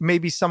 and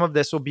maybe some of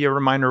this will be a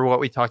reminder of what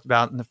we talked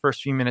about in the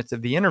first few minutes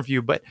of the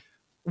interview, but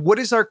what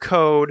is our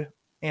code?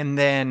 And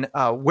then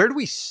where do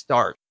we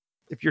start?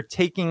 If you're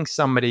taking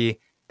somebody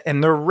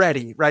and they're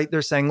ready, right?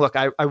 They're saying, look,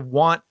 I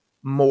want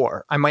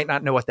more. I might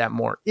not know what that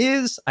more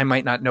is. I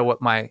might not know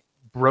what my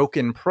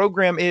broken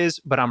program is,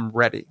 but I'm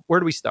ready. Where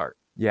do we start?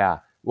 Yeah.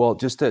 Well,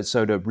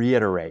 to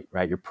reiterate,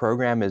 right? Your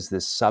program is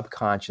this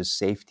subconscious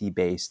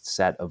safety-based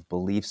set of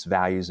beliefs,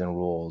 values, and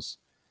rules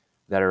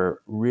that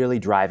are really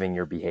driving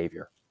your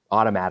behavior,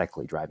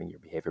 automatically driving your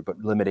behavior, but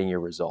limiting your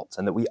results.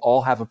 And that we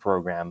all have a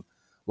program,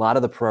 A lot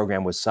of the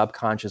program was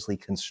subconsciously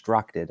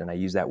constructed, and I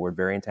use that word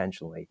very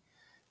intentionally,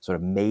 sort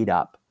of made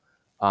up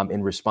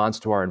in response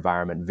to our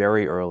environment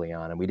very early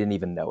on, and we didn't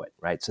even know it,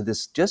 right? So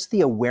just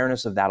the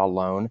awareness of that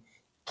alone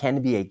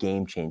can be a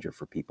game changer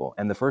for people.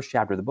 And the first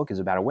chapter of the book is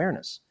about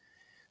awareness.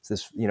 So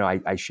this,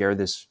 I share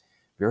this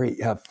very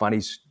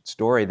funny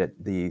story that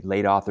the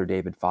late author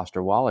David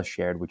Foster Wallace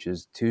shared, which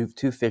is two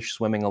fish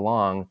swimming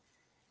along,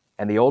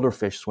 and the older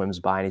fish swims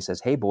by and he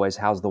says, "Hey boys,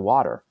 how's the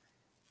water?"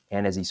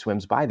 And as he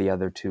swims by, the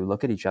other two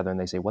look at each other and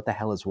they say, "What the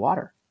hell is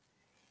water?"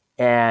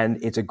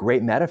 And it's a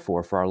great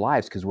metaphor for our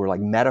lives because we're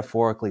like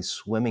metaphorically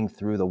swimming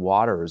through the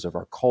waters of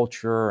our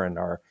culture and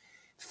our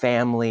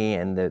family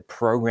and the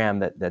program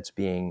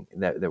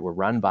that we're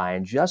run by.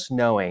 And just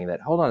knowing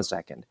that, hold on a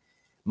second,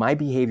 my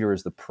behavior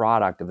is the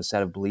product of a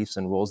set of beliefs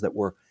and rules that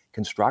were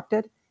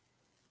constructed.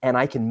 And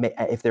I can,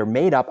 if they're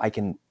made up, I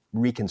can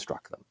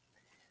reconstruct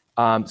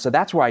them. So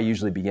that's where I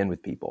usually begin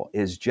with people,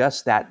 is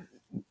just that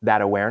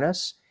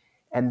awareness.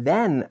 And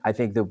then I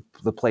think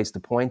the place to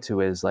point to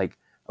is like,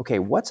 okay,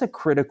 what's a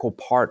critical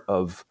part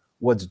of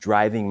what's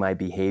driving my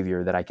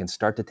behavior that I can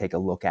start to take a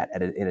look at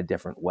it in a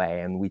different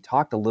way? And we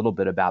talked a little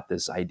bit about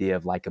this idea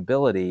of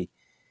likability,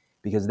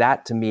 because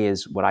that to me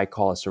is what I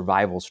call a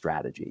survival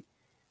strategy.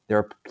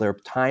 There are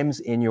times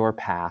in your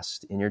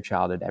past, in your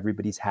childhood,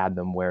 everybody's had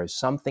them, where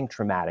something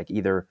traumatic,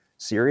 either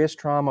serious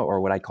trauma or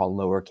what I call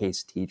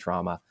lowercase t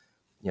trauma,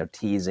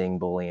 teasing,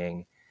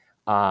 bullying,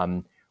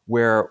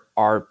 where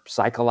our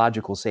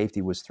psychological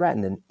safety was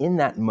threatened. And in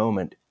that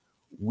moment,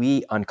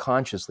 we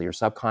unconsciously or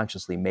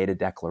subconsciously made a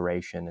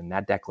declaration, and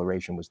that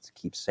declaration was to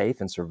keep safe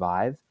and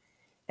survive.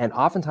 And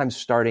oftentimes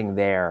starting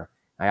there,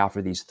 I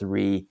offer these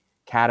 3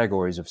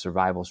 categories of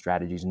survival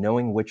strategies.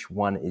 Knowing which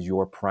one is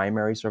your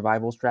primary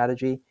survival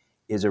strategy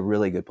is a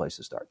really good place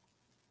to start.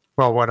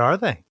 Well, what are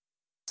they?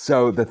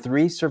 So the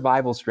 3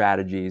 survival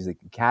strategies, the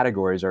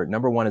categories are,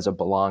 number 1 is a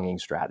belonging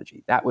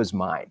strategy. That was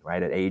mine,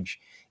 right? At age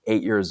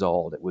 8 years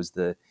old, it was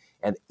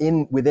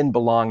within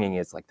belonging,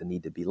 it's like the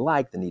need to be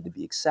liked, the need to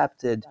be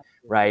accepted,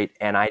 right?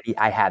 And I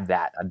had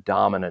that, a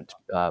dominant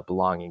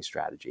belonging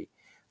strategy.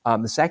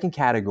 The second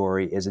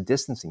category is a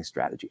distancing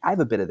strategy. I have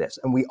a bit of this,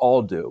 and we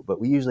all do, but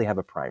we usually have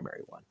a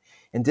primary one.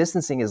 And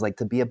distancing is like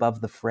to be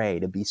above the fray,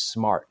 to be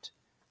smart,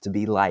 to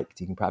be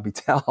liked. You can probably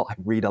tell I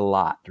read a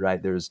lot,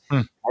 right? There's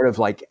part of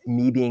like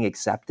me being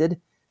accepted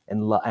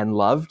and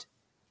loved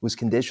was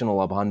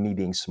conditional upon me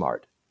being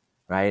smart,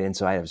 right? And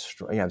so I have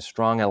a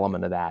strong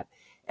element of that.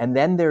 And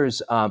then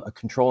there's a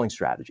controlling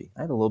strategy.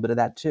 I have a little bit of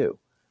that too,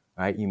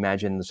 right? You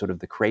imagine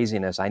the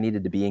craziness. I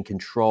needed to be in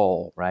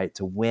control, right?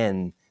 To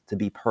win, to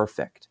be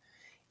perfect.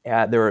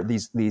 There are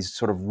these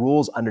sort of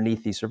rules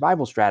underneath these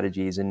survival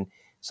strategies. And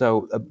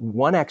so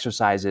one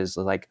exercise is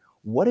like,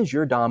 what is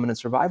your dominant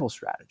survival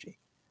strategy?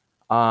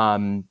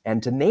 And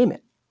to name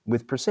it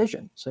with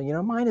precision. So,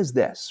 mine is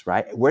this,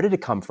 right? Where did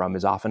it come from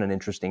is often an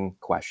interesting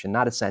question,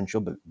 not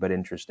essential, but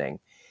interesting.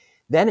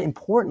 Then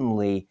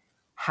importantly,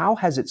 how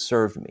has it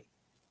served me?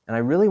 And I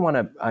really want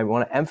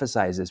to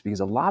emphasize this, because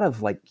a lot of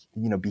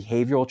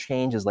behavioral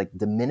change is like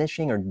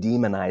diminishing or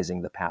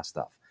demonizing the past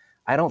stuff.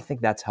 I don't think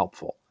that's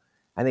helpful.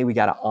 I think we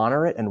got to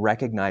honor it and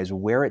recognize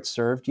where it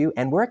served you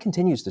and where it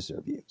continues to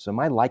serve you. So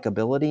my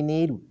likability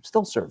need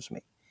still serves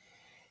me.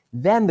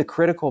 Then the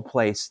critical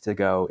place to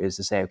go is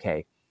to say,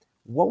 okay,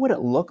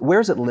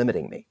 where's it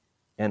limiting me?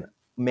 And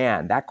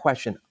man, that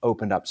question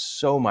opened up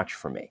so much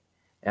for me.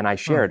 And I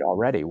shared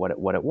already what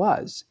it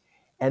was.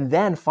 And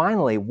then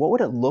finally, what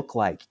would it look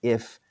like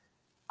if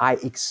I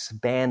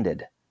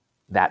expanded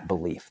that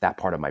belief, that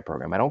part of my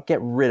program? I don't get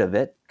rid of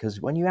it,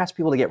 because when you ask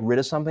people to get rid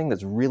of something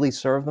that's really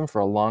served them for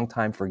a long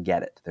time,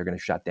 forget it. They're going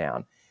to shut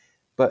down.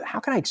 But how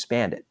can I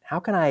expand it? How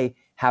can I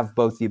have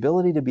both the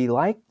ability to be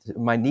liked,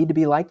 my need to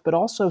be liked, but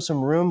also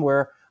some room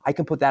where I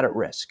can put that at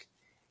risk?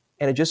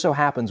 And it just so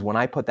happens when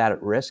I put that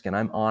at risk and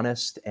I'm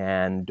honest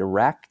and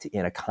direct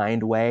in a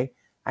kind way,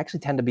 I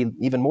actually tend to be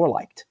even more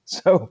liked.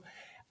 So,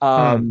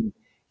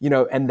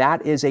 and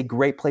that is a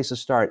great place to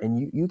start.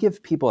 And you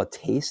give people a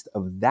taste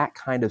of that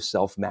kind of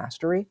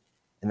self-mastery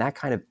and that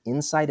kind of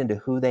insight into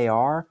who they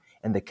are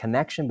and the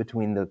connection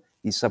between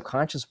these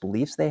subconscious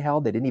beliefs they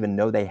held, they didn't even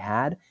know they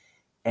had,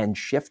 and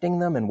shifting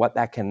them and what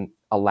that can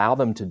allow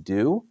them to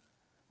do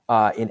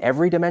in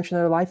every dimension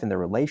of their life, in their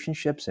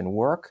relationships and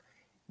work.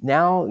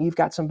 Now you've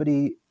got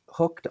somebody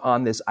hooked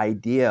on this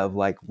idea of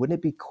like, wouldn't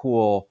it be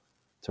cool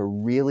to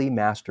really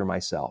master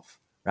myself?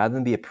 Rather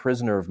than be a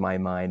prisoner of my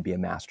mind, be a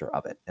master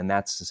of it. And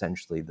that's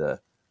essentially the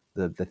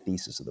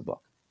thesis of the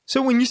book.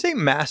 So when you say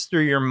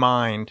master your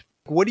mind,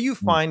 what do you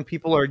find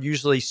people are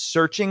usually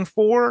searching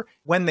for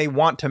when they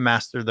want to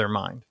master their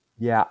mind?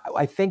 Yeah,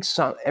 I think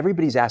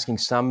everybody's asking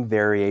some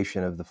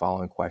variation of the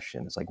following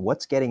question. It's like,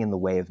 what's getting in the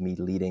way of me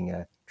leading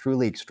a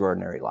truly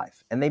extraordinary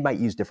life? And they might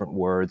use different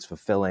words,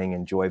 fulfilling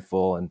and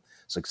joyful and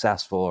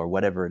successful or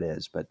whatever it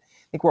is. But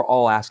I think we're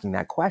all asking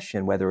that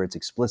question, whether it's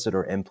explicit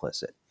or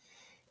implicit.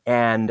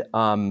 And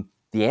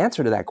the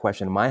answer to that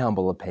question, in my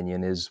humble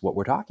opinion, is what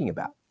we're talking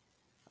about.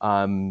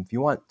 If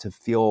you want to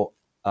feel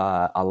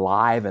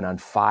alive and on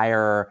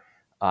fire,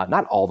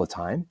 not all the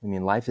time. I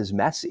mean, life is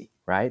messy,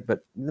 right?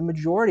 But the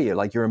majority,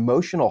 like your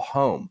emotional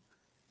home,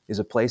 is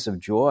a place of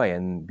joy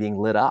and being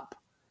lit up.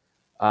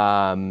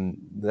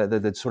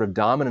 The sort of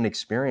dominant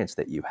experience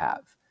that you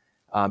have,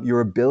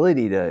 your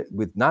ability to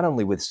not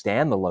only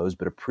withstand the lows,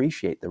 but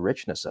appreciate the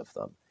richness of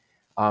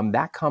them.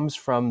 That comes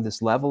from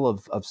this level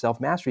of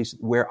self-mastery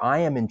where I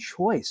am in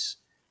choice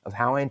of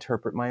how I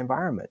interpret my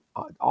environment.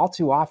 All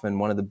too often,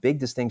 one of the big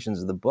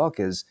distinctions of the book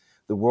is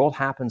the world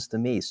happens to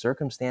me,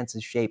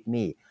 circumstances shape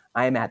me.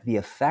 I am at the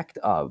effect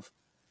of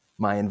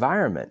my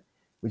environment,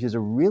 which is a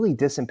really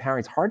disempowering.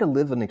 It's hard to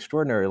live an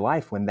extraordinary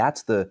life when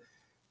that's the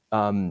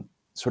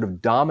sort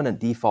of dominant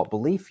default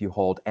belief you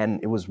hold.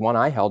 And it was one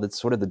I held. It's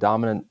sort of the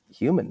dominant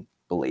human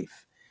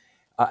belief,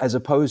 as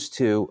opposed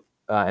to,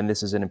 and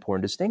this is an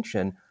important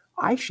distinction,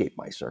 I shape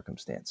my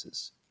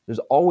circumstances. There's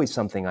always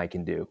something I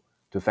can do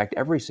to affect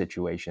every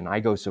situation. I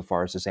go so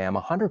far as to say I'm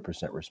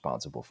 100%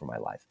 responsible for my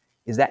life.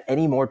 Is that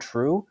any more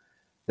true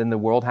than the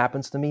world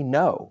happens to me?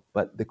 No.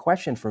 But the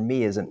question for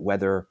me isn't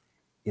whether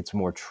it's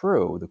more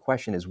true. The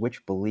question is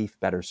which belief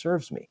better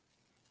serves me.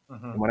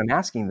 And when I'm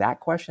asking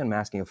that question, I'm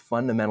asking a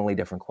fundamentally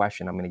different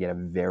question. I'm going to get a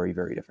very,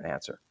 very different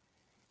answer.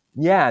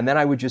 Yeah, and then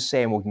I would just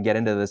say, and we can get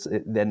into this,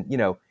 then,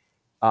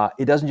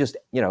 it doesn't just,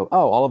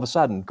 all of a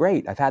sudden,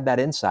 great, I've had that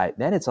insight.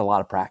 Then it's a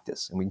lot of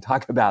practice. And we can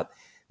talk about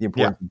the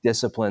importance of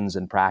disciplines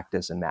and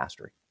practice and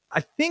mastery.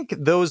 I think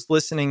those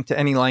listening to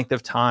any length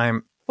of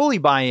time fully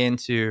buy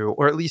into,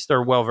 or at least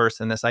are well-versed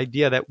in this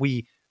idea that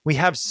we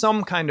have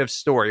some kind of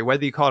story,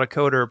 whether you call it a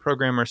code or a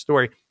programmer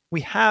story,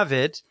 we have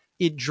it.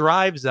 It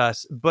drives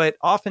us, but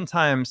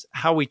oftentimes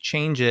how we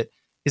change it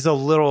is a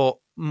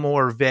little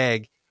more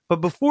vague. But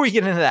before we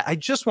get into that, I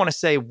just want to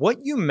say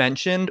what you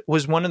mentioned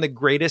was one of the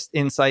greatest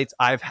insights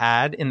I've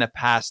had in the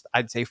past,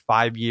 I'd say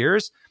 5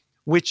 years,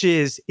 which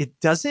is it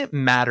doesn't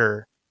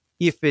matter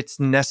if it's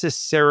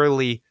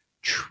necessarily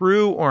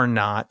true or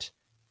not,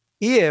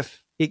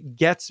 if it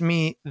gets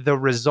me the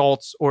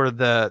results or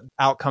the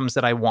outcomes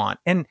that I want.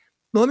 And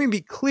let me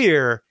be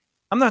clear,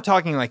 I'm not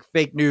talking like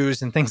fake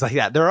news and things like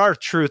that. There are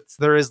truths,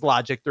 there is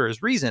logic, there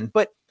is reason.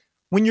 But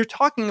when you're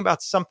talking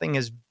about something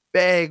as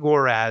vague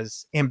or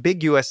as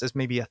ambiguous as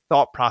maybe a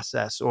thought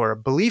process or a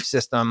belief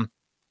system,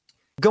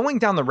 going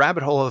down the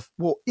rabbit hole of,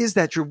 well, is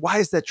that true? Why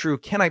is that true?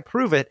 Can I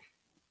prove it?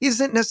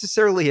 Isn't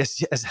necessarily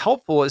as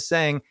helpful as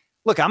saying,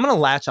 look, I'm going to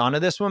latch onto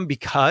this one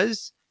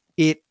because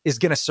it is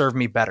going to serve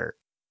me better.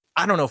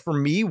 I don't know. For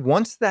me,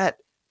 once that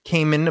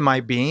came into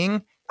my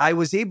being, I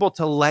was able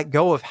to let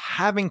go of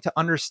having to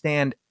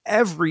understand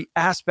every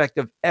aspect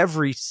of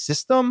every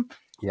system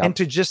and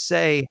to just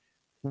say,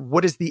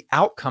 what is the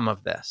outcome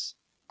of this?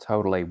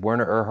 Totally.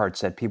 Werner Erhard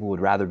said people would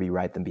rather be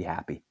right than be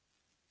happy.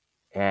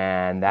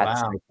 And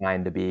that's I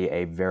find to be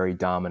a very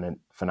dominant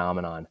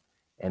phenomenon.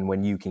 And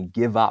when you can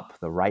give up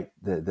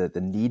the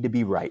need to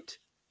be right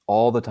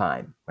all the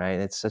time, right?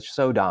 It's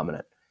so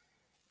dominant.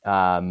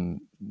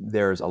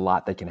 There's a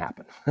lot that can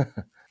happen.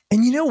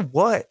 And you know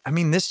what? I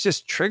mean, this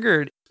just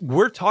triggered,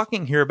 we're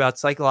talking here about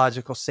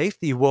psychological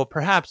safety. Well,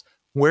 perhaps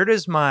where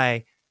does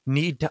my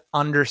need to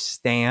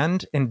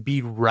understand and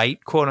be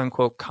right, quote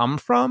unquote, come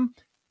from?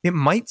 It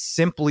might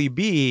simply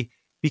be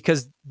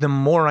because the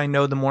more I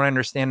know, the more I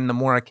understand, and the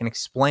more I can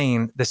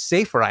explain, the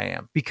safer I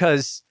am,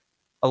 because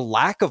a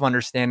lack of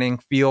understanding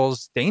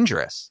feels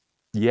dangerous.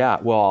 Yeah,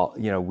 well,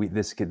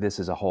 this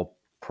is a whole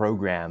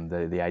program,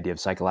 the idea of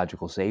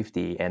psychological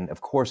safety. And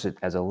of course,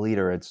 as a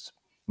leader, it's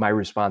my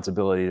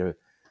responsibility to,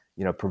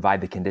 provide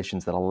the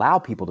conditions that allow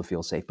people to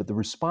feel safe. But the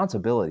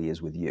responsibility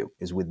is with you,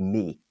 is with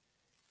me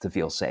to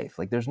feel safe.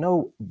 Like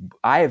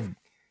I've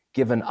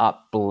given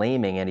up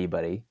blaming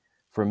anybody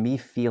for me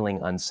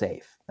feeling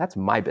unsafe. That's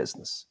my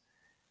business.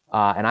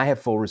 And I have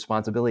full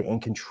responsibility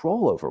and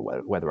control over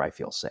whether I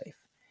feel safe.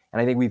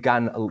 And I think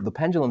the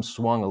pendulum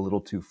swung a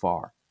little too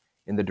far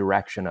in the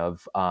direction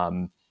of,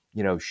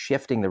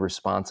 shifting the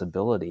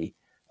responsibility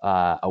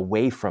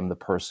away from the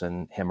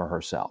person, him or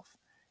herself.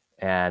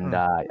 And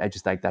I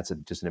just think that's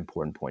just an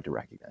important point to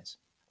recognize.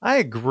 I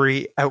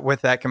agree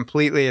with that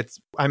completely.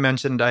 I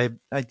mentioned I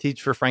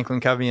teach for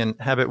Franklin Covey, and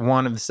habit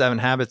 1 of the 7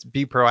 habits,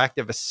 be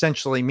proactive,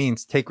 essentially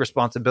means take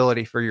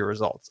responsibility for your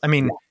results. I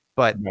mean,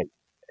 but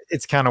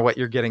it's kind of what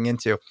you're getting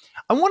into.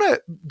 I want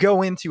to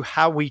go into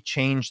how we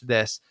change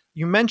this.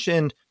 You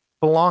mentioned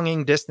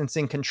belonging,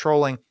 distancing,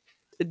 controlling.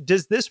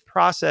 Does this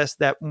process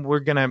that we're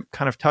going to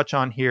kind of touch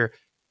on here,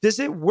 does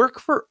it work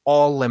for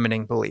all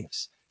limiting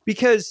beliefs?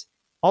 Because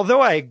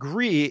although I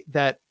agree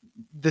that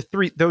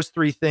those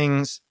three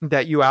things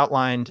that you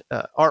outlined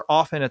are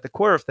often at the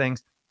core of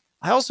things,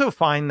 I also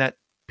find that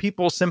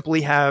people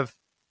simply have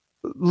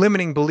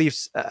limiting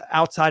beliefs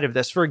outside of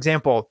this. For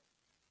example,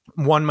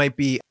 one might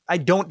be, I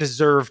don't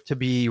deserve to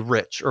be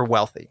rich or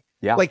wealthy.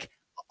 Yeah. Like,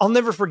 I'll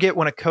never forget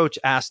when a coach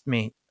asked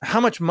me, how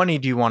much money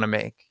do you want to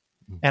make?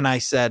 And I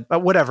said,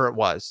 whatever it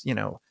was,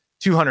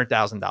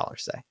 $200,000,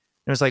 say. And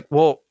it was like,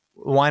 well,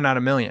 why not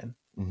 $1 million?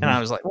 And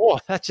I was like, whoa,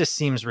 that just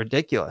seems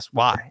ridiculous.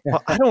 Why?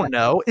 Well, I don't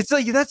know. It's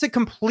like, that's a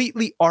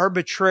completely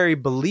arbitrary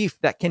belief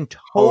that can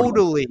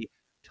totally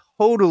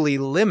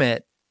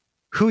limit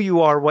who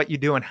you are, what you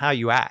do, and how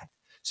you act.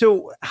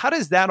 So how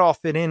does that all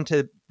fit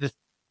into the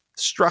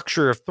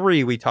structure of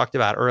 3 we talked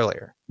about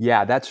earlier?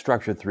 Yeah, that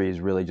structure 3 is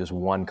really just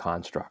one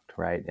construct,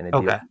 right? And it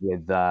deals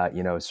with,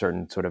 a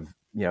certain sort of,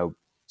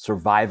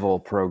 survival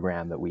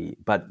program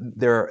but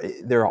there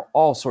are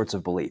all sorts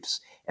of beliefs.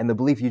 And the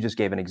belief you just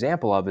gave an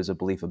example of is a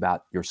belief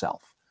about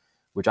yourself,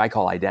 which I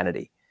call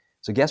identity.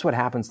 So guess what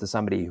happens to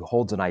somebody who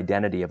holds an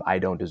identity of I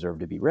don't deserve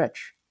to be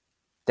rich?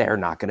 They're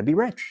not going to be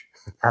rich.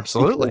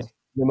 Absolutely.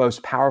 The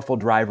most powerful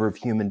driver of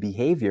human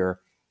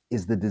behavior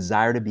is the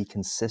desire to be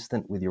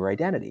consistent with your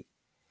identity.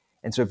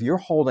 And so if you're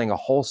holding a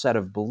whole set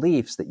of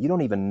beliefs that you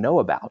don't even know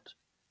about,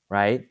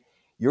 right,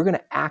 you're going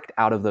to act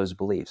out of those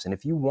beliefs. And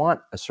if you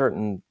want a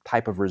certain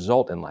type of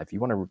result in life,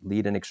 you want to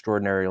lead an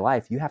extraordinary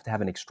life, you have to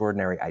have an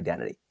extraordinary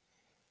identity.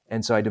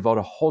 And so I devote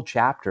a whole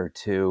chapter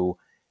to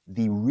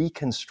the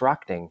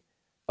reconstructing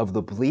of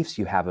the beliefs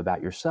you have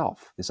about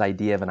yourself, this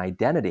idea of an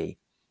identity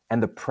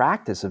and the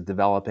practice of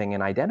developing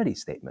an identity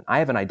statement. I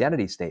have an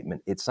identity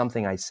statement. It's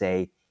something I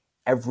say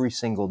every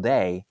single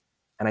day,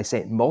 and I say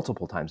it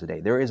multiple times a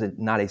day. There is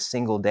not a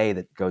single day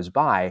that goes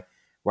by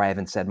where I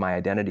haven't said my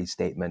identity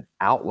statement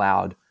out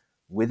loud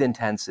with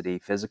intensity,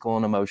 physical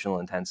and emotional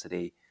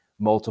intensity,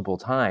 multiple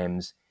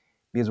times.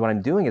 Because what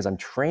I'm doing is I'm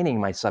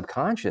training my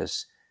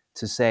subconscious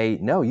to say,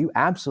 no, you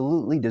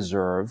absolutely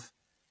deserve,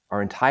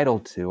 are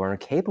entitled to, are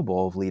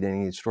capable of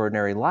leading an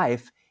extraordinary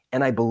life.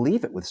 And I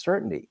believe it with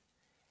certainty.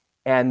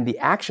 And the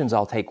actions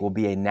I'll take will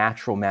be a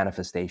natural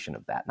manifestation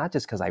of that, not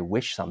just because I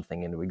wish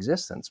something into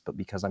existence, but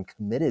because I'm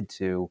committed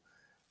to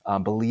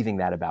believing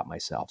that about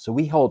myself. So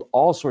we hold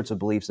all sorts of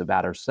beliefs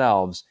about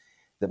ourselves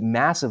that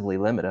massively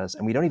limit us,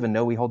 and we don't even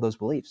know we hold those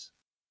beliefs.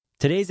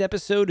 Today's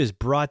episode is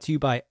brought to you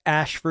by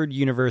Ashford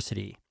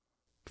University.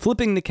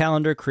 Flipping the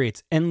calendar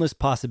creates endless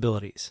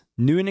possibilities.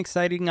 New and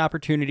exciting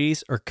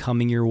opportunities are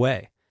coming your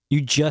way.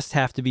 You just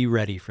have to be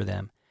ready for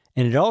them.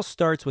 And it all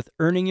starts with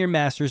earning your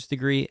master's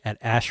degree at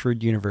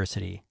Ashford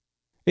University.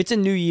 It's a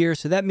new year,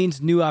 so that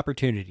means new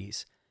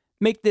opportunities.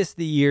 Make this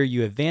the year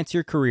you advance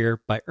your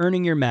career by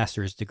earning your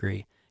master's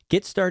degree.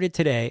 Get started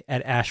today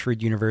at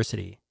Ashford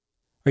University.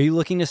 Are you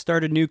looking to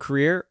start a new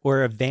career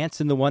or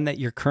advance in the one that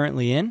you're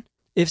currently in?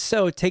 If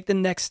so, take the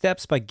next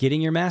steps by getting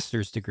your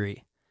master's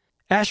degree.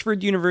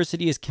 Ashford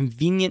University is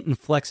convenient and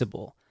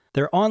flexible.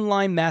 Their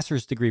online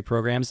master's degree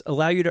programs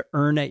allow you to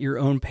earn at your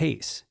own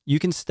pace. You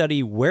can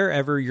study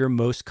wherever you're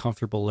most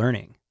comfortable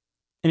learning.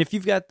 And if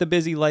you've got the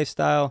busy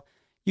lifestyle,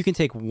 you can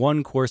take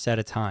one course at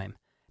a time.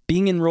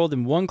 Being enrolled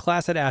in one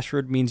class at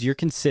Ashford means you're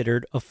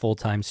considered a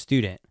full-time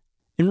student.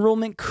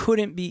 Enrollment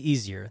couldn't be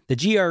easier. The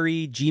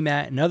GRE,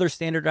 GMAT, and other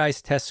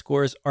standardized test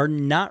scores are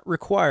not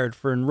required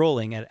for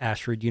enrolling at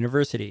Ashford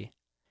University.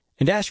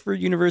 And Ashford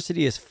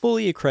University is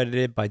fully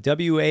accredited by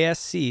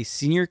WASC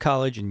Senior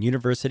College and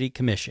University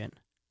Commission.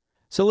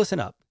 So listen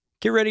up.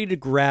 Get ready to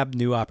grab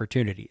new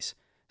opportunities.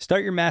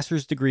 Start your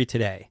master's degree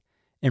today.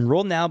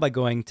 Enroll now by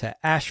going to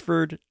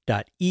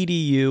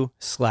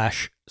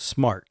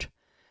ashford.edu/smart.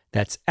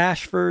 That's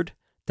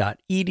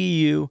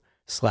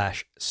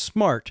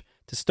ashford.edu/smart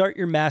to start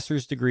your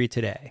master's degree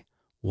today.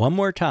 One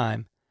more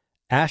time,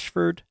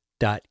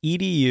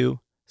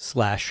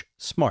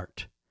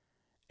 ashford.edu/smart.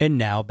 And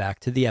now back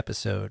to the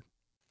episode.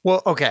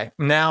 Well, okay,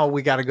 now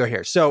we got to go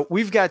here. So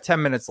we've got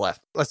 10 minutes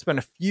left. Let's spend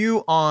a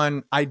few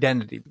on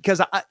identity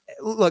because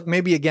look,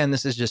 maybe again,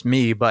 this is just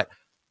me, but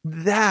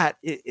that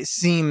it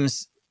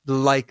seems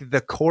like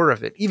the core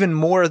of it, even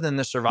more than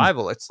the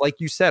survival. It's like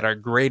you said, our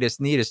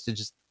greatest need is to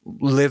just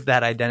live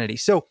that identity.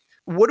 So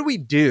what do we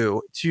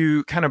do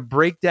to kind of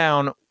break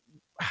down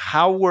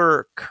how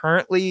we're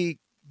currently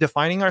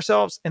defining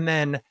ourselves and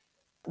then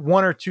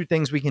one or two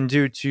things we can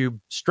do to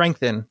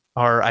strengthen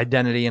our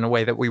identity in a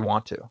way that we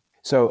want to?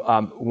 So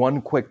one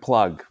quick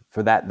plug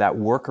for that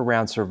work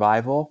around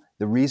survival.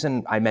 The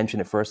reason I mentioned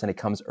it first, and it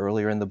comes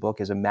earlier in the book,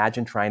 is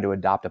imagine trying to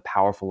adopt a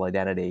powerful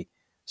identity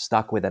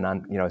stuck with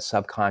a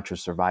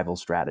subconscious survival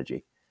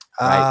strategy,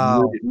 right?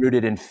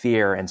 Rooted in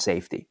fear and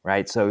safety,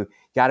 right? So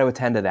got to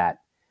attend to that.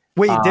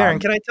 Wait,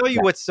 Darren, can I tell you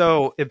what's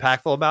so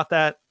impactful about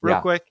that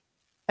real quick?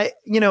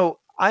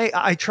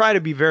 I try to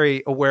be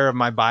very aware of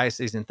my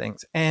biases and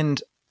things. And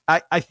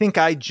I think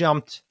I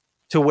jumped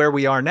to where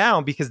we are now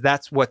because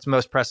that's what's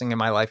most pressing in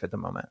my life at the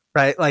moment,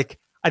 right? Like,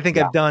 I think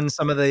I've done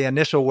some of the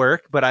initial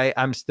work, but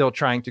I'm still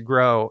trying to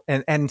grow.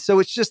 And so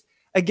it's just,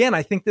 again,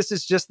 I think this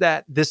is just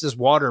that this is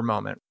water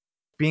moment,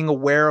 being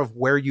aware of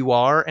where you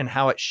are and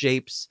how it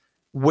shapes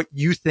what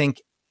you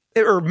think,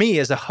 or me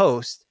as a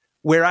host,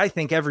 where I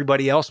think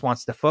everybody else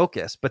wants to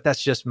focus, but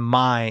that's just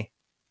my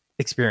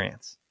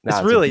experience. It's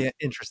really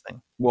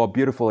interesting. Well, a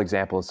beautiful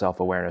example of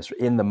self-awareness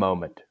in the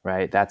moment,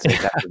 right? That's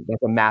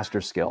a master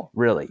skill,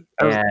 really.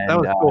 That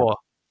was cool.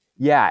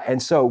 Yeah,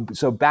 and so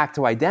back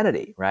to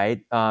identity,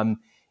 right?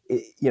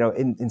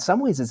 In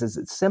some ways,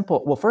 it's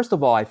simple. Well, first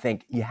of all, I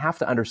think you have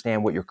to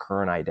understand what your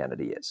current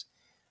identity is.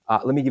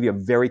 Let me give you a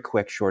very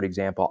quick, short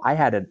example. I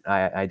had an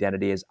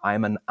identity as I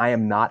am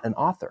not an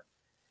author.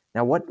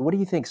 Now, what do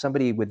you think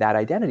somebody with that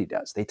identity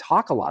does? They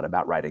talk a lot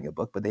about writing a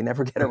book, but they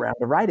never get around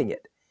to writing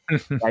it.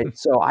 Right?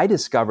 So I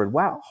discovered,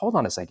 wow, hold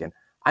on a second.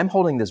 I'm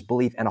holding this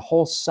belief and a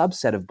whole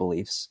subset of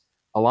beliefs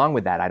along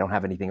with that. I don't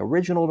have anything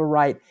original to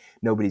write.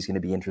 Nobody's going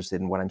to be interested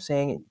in what I'm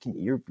saying.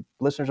 Your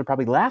listeners are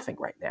probably laughing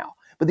right now.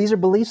 But these are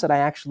beliefs that I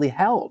actually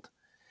held,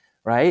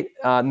 right?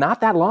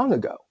 Not that long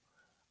ago.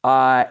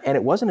 And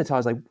it wasn't until I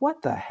was like,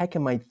 what the heck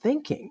am I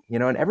thinking?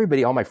 And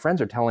everybody, all my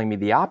friends are telling me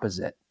the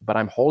opposite, but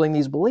I'm holding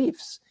these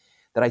beliefs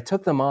that I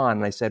took them on.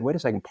 And I said, wait a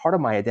second, part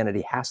of my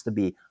identity has to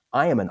be,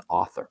 I am an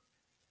author.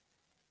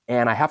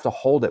 And I have to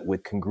hold it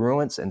with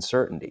congruence and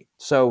certainty.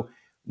 So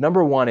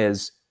number one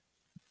is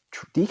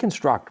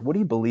deconstruct. What are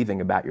you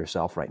believing about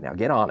yourself right now?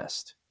 Get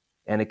honest.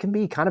 And it can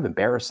be kind of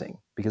embarrassing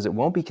because it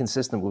won't be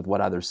consistent with what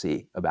others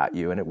see about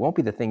you. And it won't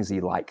be the things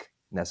you like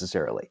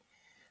necessarily.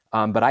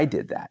 But I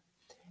did that.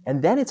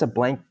 And then it's a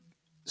blank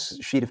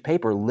sheet of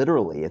paper,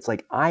 literally. It's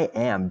like, I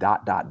am ...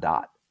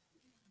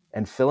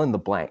 and fill in the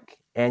blank.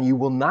 And you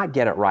will not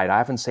get it right.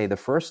 I often say the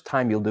first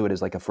time you'll do it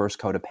is like a first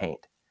coat of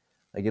paint.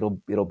 Like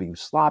it'll be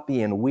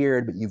sloppy and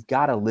weird, but you've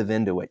got to live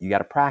into it. You got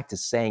to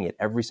practice saying it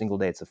every single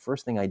day. It's the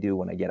first thing I do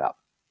when I get up.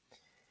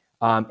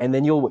 And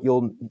then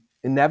you'll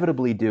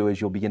inevitably do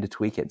is you'll begin to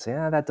tweak it and say,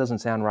 that doesn't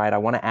sound right. I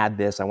want to add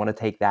this. I want to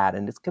take that.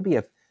 And it could be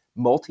a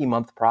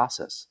multi-month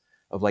process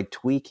of like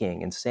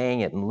tweaking and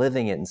saying it and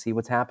living it and see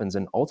what happens.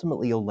 And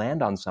ultimately you'll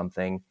land on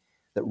something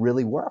that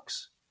really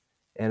works.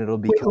 And it'll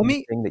become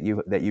the thing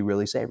that you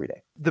really say every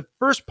day. The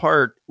first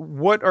part,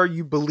 what are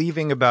you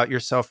believing about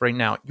yourself right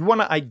now? You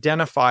want to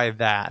identify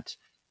that,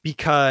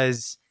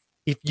 because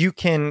if you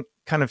can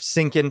kind of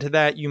sink into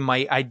that, you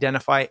might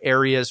identify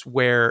areas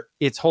where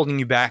it's holding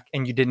you back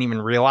and you didn't even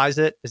realize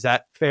it. Is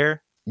that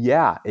fair?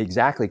 Yeah,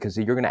 exactly. Because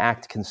you're going to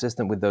act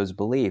consistent with those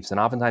beliefs. And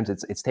oftentimes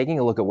it's taking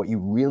a look at what you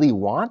really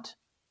want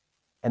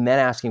and then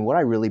asking what I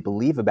really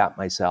believe about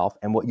myself.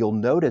 And what you'll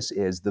notice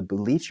is the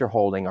beliefs you're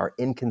holding are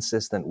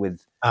inconsistent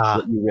with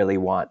what you really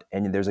want.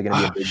 And there's going to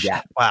be a big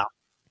gap. Wow.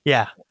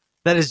 Yeah.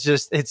 That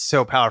is it's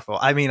so powerful.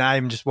 I mean,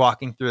 I'm just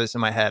walking through this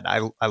in my head.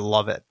 I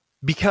love it.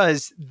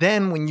 Because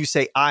then when you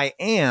say I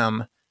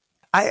am,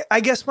 I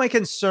guess my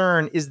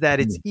concern is that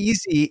it's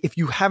easy, if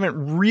you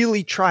haven't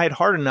really tried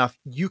hard enough,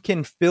 you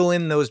can fill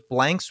in those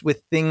blanks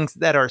with things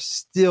that are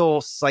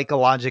still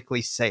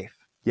psychologically safe.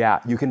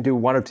 Yeah, you can do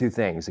one or two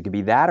things. It could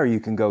be that, or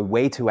you can go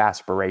way too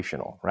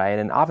aspirational, right?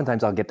 And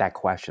oftentimes I'll get that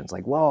question. It's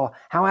like, well,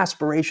 how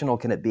aspirational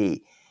can it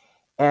be?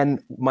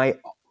 And my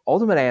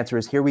ultimate answer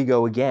is, here we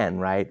go again,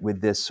 right?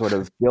 With this sort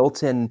of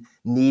built-in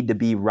need to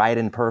be right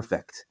and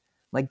perfect.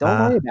 Like, don't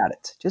worry about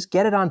it. Just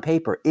get it on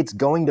paper. It's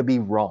going to be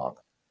wrong.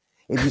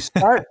 If you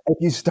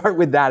start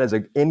with that as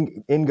an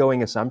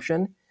ingoing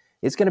assumption,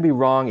 it's going to be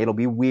wrong. It'll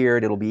be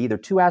weird. It'll be either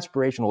too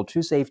aspirational,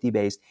 too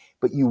safety-based,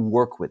 but you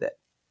work with it.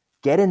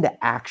 Get into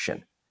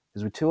action.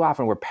 Because too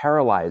often we're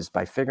paralyzed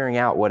by figuring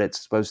out what it's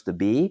supposed to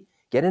be.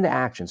 Get into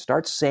action.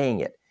 Start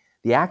saying it.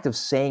 The act of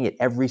saying it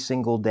every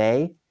single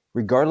day,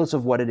 regardless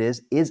of what it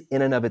is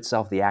in and of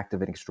itself the act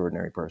of an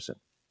extraordinary person.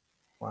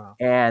 Wow.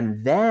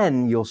 And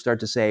then you'll start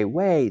to say,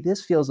 wait,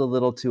 this feels a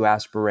little too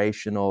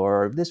aspirational,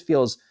 or this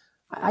feels,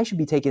 I should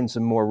be taking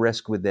some more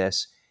risk with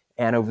this.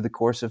 And over the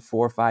course of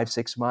 4, 5,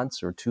 6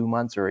 months or 2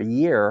 months or a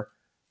year,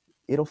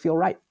 it'll feel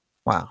right.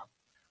 Wow.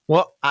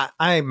 Well,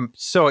 I'm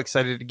so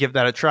excited to give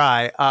that a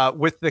try.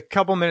 With the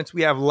couple minutes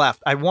we have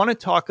left, I want to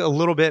talk a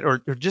little bit or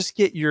just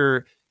get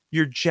your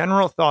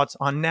general thoughts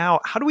on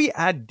now, how do we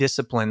add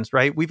disciplines,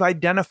 right? We've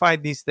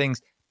identified these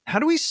things. How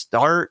do we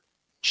start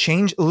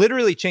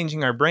literally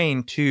changing our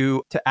brain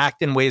to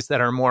act in ways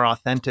that are more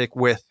authentic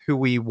with who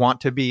we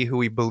want to be, who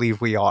we believe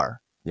we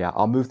are? Yeah,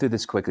 I'll move through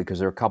this quickly because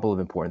there are a couple of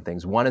important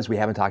things. One is we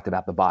haven't talked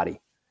about the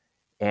body.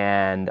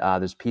 And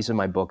there's a piece of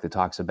my book that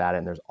talks about it,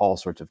 and there's all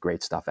sorts of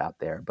great stuff out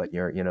there. But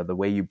the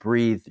way you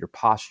breathe, your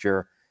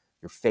posture,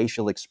 your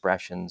facial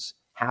expressions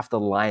have to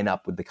line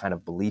up with the kind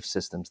of belief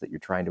systems that you're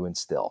trying to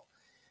instill.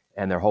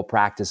 And their whole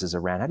practice is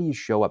around how do you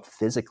show up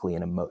physically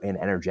and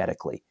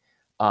energetically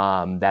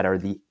that are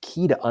the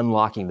key to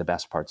unlocking the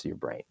best parts of your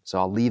brain. So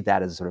I'll leave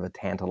that as sort of a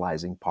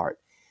tantalizing part.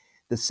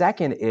 The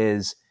second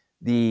is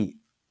the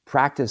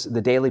practice,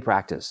 the daily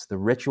practice, the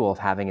ritual of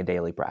having a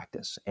daily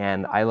practice.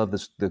 And I love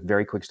the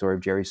very quick story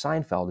of Jerry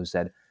Seinfeld, who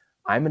said,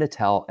 I'm going to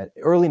tell,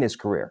 early in his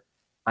career,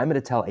 I'm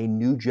going to tell a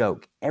new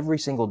joke every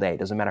single day.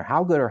 Doesn't matter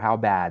how good or how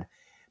bad,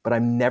 but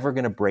I'm never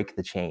going to break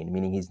the chain,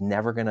 meaning he's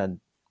never going to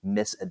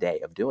miss a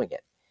day of doing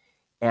it.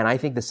 And I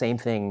think the same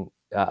thing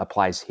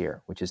applies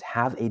here, which is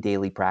have a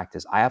daily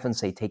practice. I often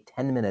say take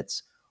 10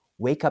 minutes,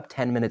 wake up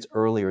 10 minutes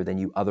earlier than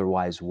you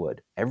otherwise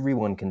would.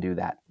 Everyone can do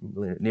that,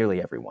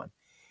 nearly everyone.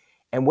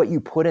 And what you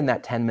put in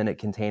that 10-minute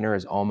container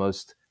is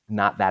almost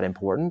not that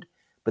important,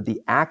 but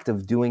the act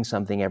of doing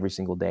something every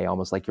single day,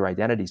 almost like your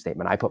identity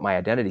statement, I put my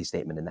identity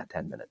statement in that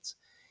 10 minutes,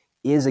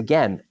 is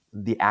again,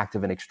 the act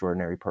of an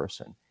extraordinary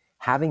person.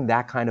 Having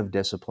that kind of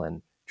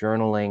discipline,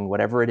 journaling,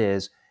 whatever it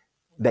is,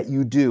 that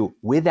you do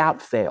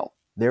without fail,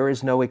 there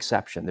is no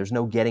exception, there's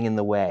no getting in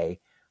the way,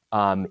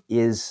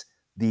 is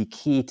the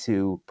key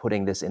to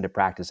putting this into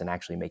practice and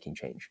actually making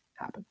change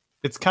happen.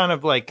 It's kind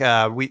of like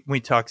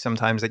we talk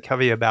sometimes at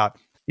Covey about,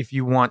 if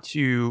you want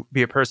to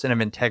be a person of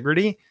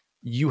integrity,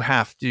 you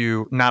have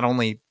to not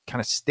only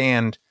kind of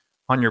stand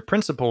on your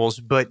principles,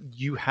 but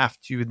you have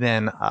to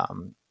then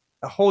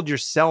hold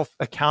yourself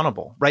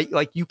accountable, right?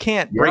 Like you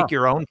can't break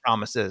your own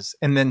promises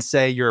and then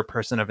say you're a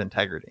person of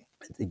integrity.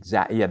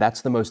 Exactly. Yeah,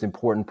 that's the most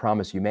important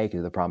promise you make,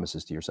 is the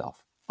promises to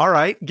yourself. All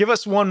right, give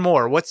us one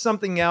more. What's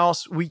something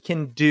else we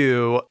can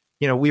do?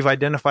 You know, we've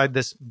identified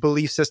this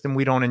belief system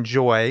we don't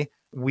enjoy.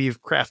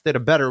 We've crafted a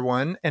better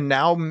one, and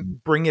now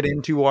bring it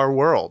into our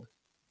world.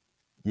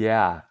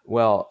 Yeah,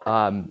 well,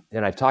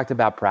 and I've talked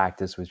about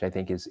practice, which I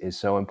think is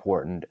so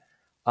important.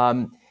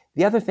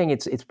 The other thing,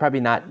 it's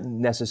probably not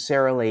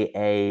necessarily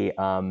a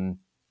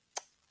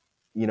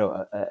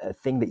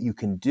thing that you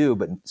can do,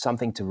 but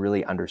something to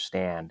really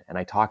understand. And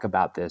I talk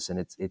about this, and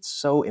it's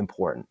so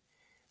important.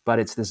 But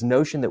it's this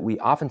notion that we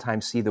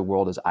oftentimes see the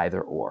world as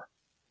either or,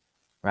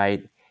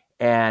 right?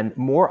 And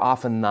more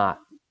often than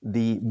not,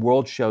 the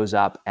world shows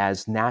up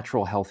as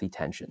natural, healthy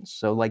tensions.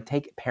 So like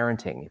take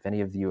parenting. If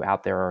any of you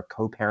out there are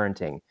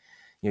co-parenting,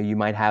 you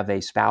might have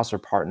a spouse or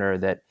partner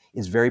that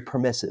is very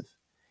permissive,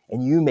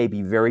 and you may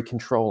be very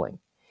controlling.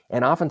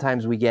 And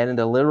oftentimes we get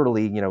into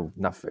literally,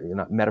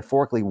 not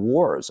metaphorically,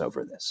 wars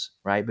over this,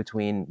 right?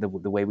 Between the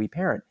way we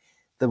parent.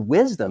 The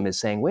wisdom is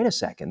saying, wait a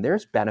second,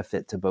 there's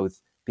benefit to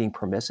both being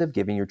permissive,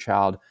 giving your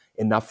child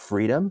enough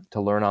freedom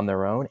to learn on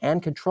their own,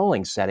 and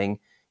controlling, setting,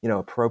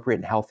 appropriate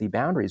and healthy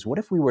boundaries. What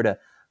if we were to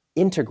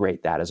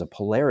integrate that as a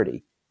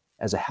polarity,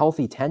 as a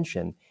healthy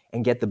tension,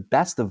 and get the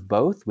best of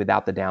both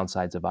without the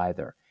downsides of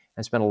either?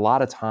 I spent a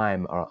lot of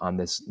time on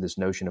this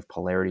notion of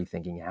polarity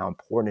thinking, how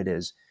important it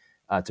is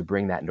to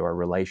bring that into our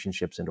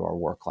relationships, into our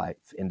work life,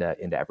 into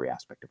every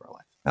aspect of our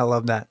life. I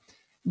love that.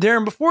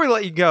 Darren, before we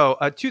let you go,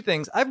 two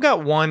things. I've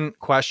got one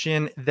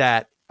question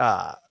that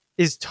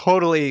is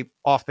totally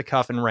off the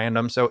cuff and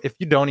random. So if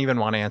you don't even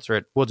want to answer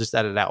it, we'll just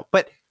edit it out.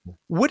 But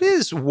what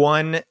is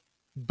one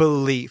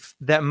belief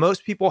that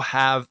most people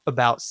have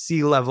about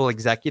C-level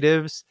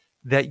executives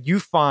that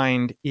you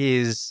find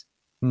is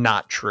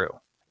not true?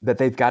 That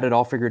they've got it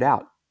all figured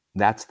out.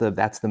 That's the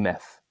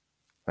myth,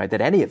 right?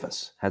 That any of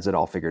us has it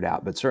all figured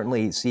out, but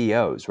certainly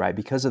CEOs, right?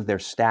 Because of their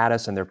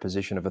status and their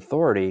position of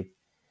authority,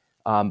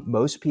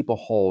 most people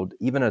hold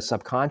even a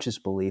subconscious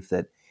belief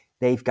that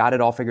they've got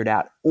it all figured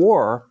out,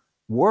 or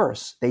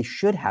worse, they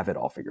should have it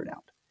all figured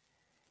out.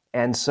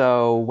 And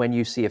so when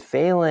you see a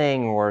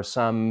failing or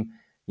some,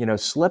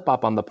 slip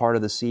up on the part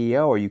of the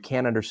CEO, or you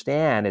can't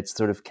understand, it's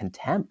sort of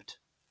contempt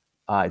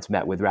it's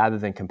met with, rather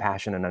than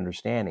compassion and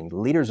understanding. The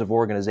leaders of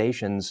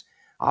organizations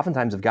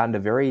oftentimes have gotten to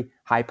very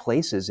high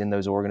places in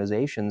those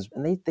organizations,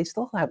 and they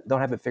still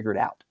don't have it figured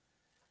out.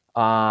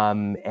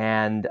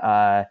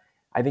 I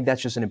think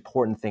that's just an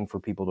important thing for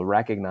people to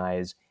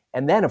recognize.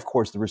 And then, of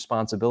course, the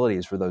responsibility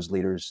is for those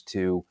leaders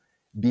to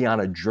be on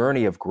a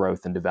journey of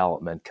growth and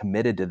development,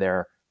 committed to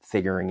their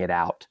figuring it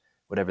out,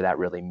 whatever that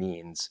really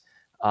means.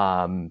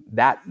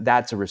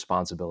 That's a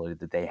responsibility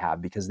that they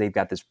have, because they've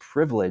got this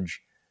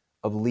privilege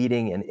of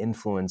leading and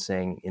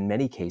influencing, in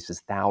many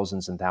cases,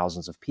 thousands and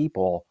thousands of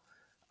people.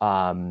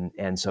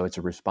 And so it's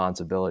a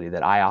responsibility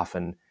that I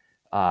often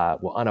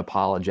will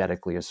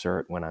unapologetically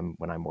assert when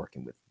I'm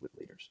working with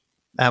leaders.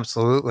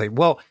 Absolutely.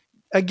 Well,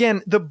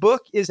 again, the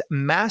book is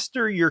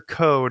Master Your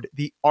Code,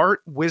 The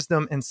Art,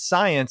 Wisdom, and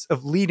Science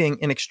of Leading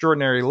an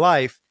Extraordinary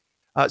Life.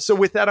 So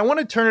with that, I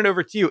want to turn it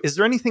over to you. Is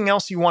there anything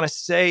else you want to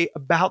say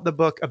about the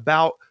book,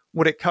 about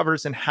what it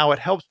covers and how it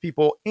helps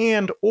people,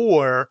 and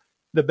or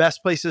the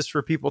best places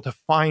for people to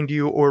find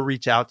you or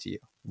reach out to you?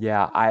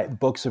 Yeah,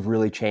 books have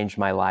really changed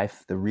my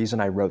life. The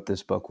reason I wrote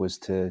this book was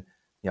to,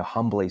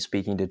 humbly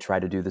speaking, to try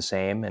to do the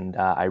same. And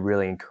I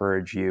really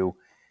encourage you,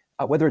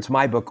 whether it's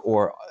my book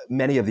or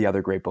many of the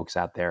other great books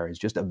out there, is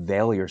just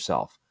avail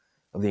yourself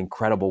of the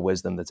incredible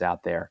wisdom that's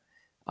out there.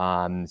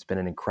 It's been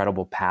an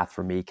incredible path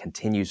for me,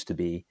 continues to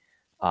be.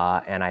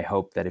 And I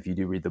hope that if you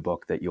do read the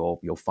book, that you'll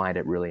find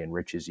it really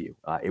enriches you.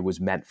 It was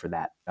meant for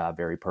that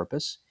very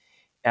purpose.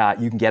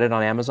 You can get it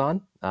on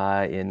Amazon.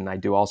 And I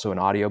do also an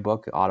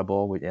audiobook,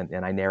 Audible,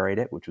 and I narrate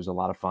it, which was a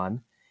lot of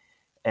fun.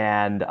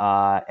 And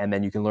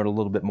then you can learn a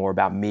little bit more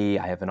about me.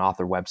 I have an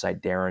author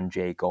website,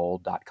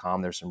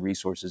 darrenjgold.com. There's some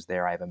resources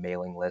there. I have a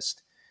mailing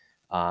list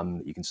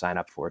that you can sign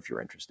up for if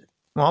you're interested.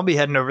 Well, I'll be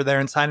heading over there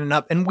and signing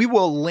up, and we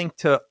will link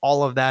to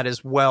all of that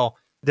as well.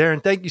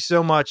 Darren, thank you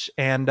so much,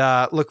 and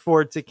look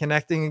forward to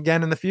connecting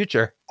again in the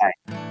future. Bye.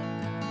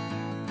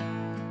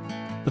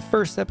 The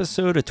first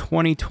episode of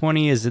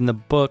 2020 is in the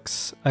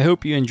books. I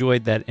hope you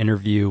enjoyed that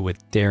interview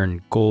with Darren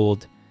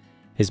Gold.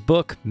 His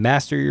book,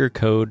 Master Your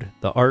Code,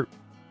 The Art,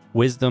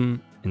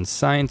 Wisdom, and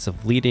Science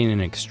of Leading an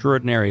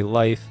Extraordinary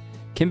Life,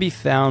 can be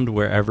found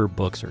wherever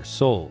books are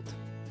sold.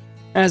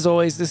 As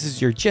always, this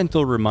is your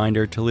gentle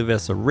reminder to leave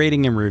us a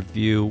rating and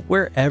review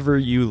wherever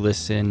you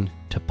listen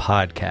to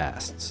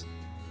podcasts.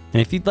 And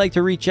if you'd like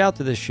to reach out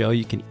to the show,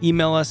 you can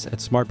email us at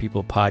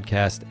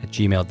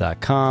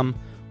smartpeoplepodcast@gmail.com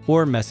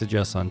or message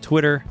us on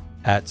Twitter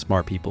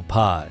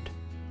 @smartpeoplepod.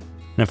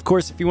 And of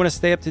course, if you want to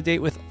stay up to date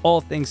with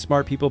all things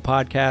Smart People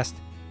Podcast,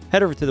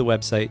 head over to the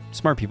website,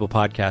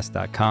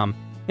 smartpeoplepodcast.com,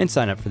 and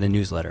sign up for the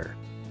newsletter.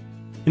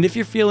 And if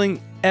you're feeling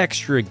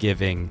extra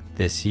giving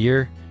this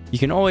year, You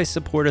can always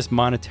support us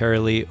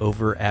monetarily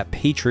over at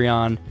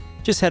Patreon.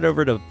 Just head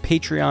over to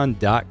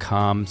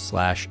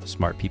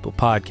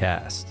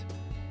patreon.com/smartpeoplepodcast.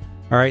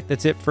 All right,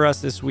 that's it for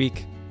us this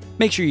week.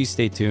 Make sure you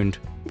stay tuned.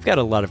 We've got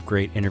a lot of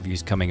great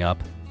interviews coming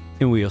up,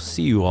 and we'll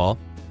see you all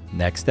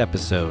next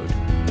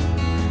episode.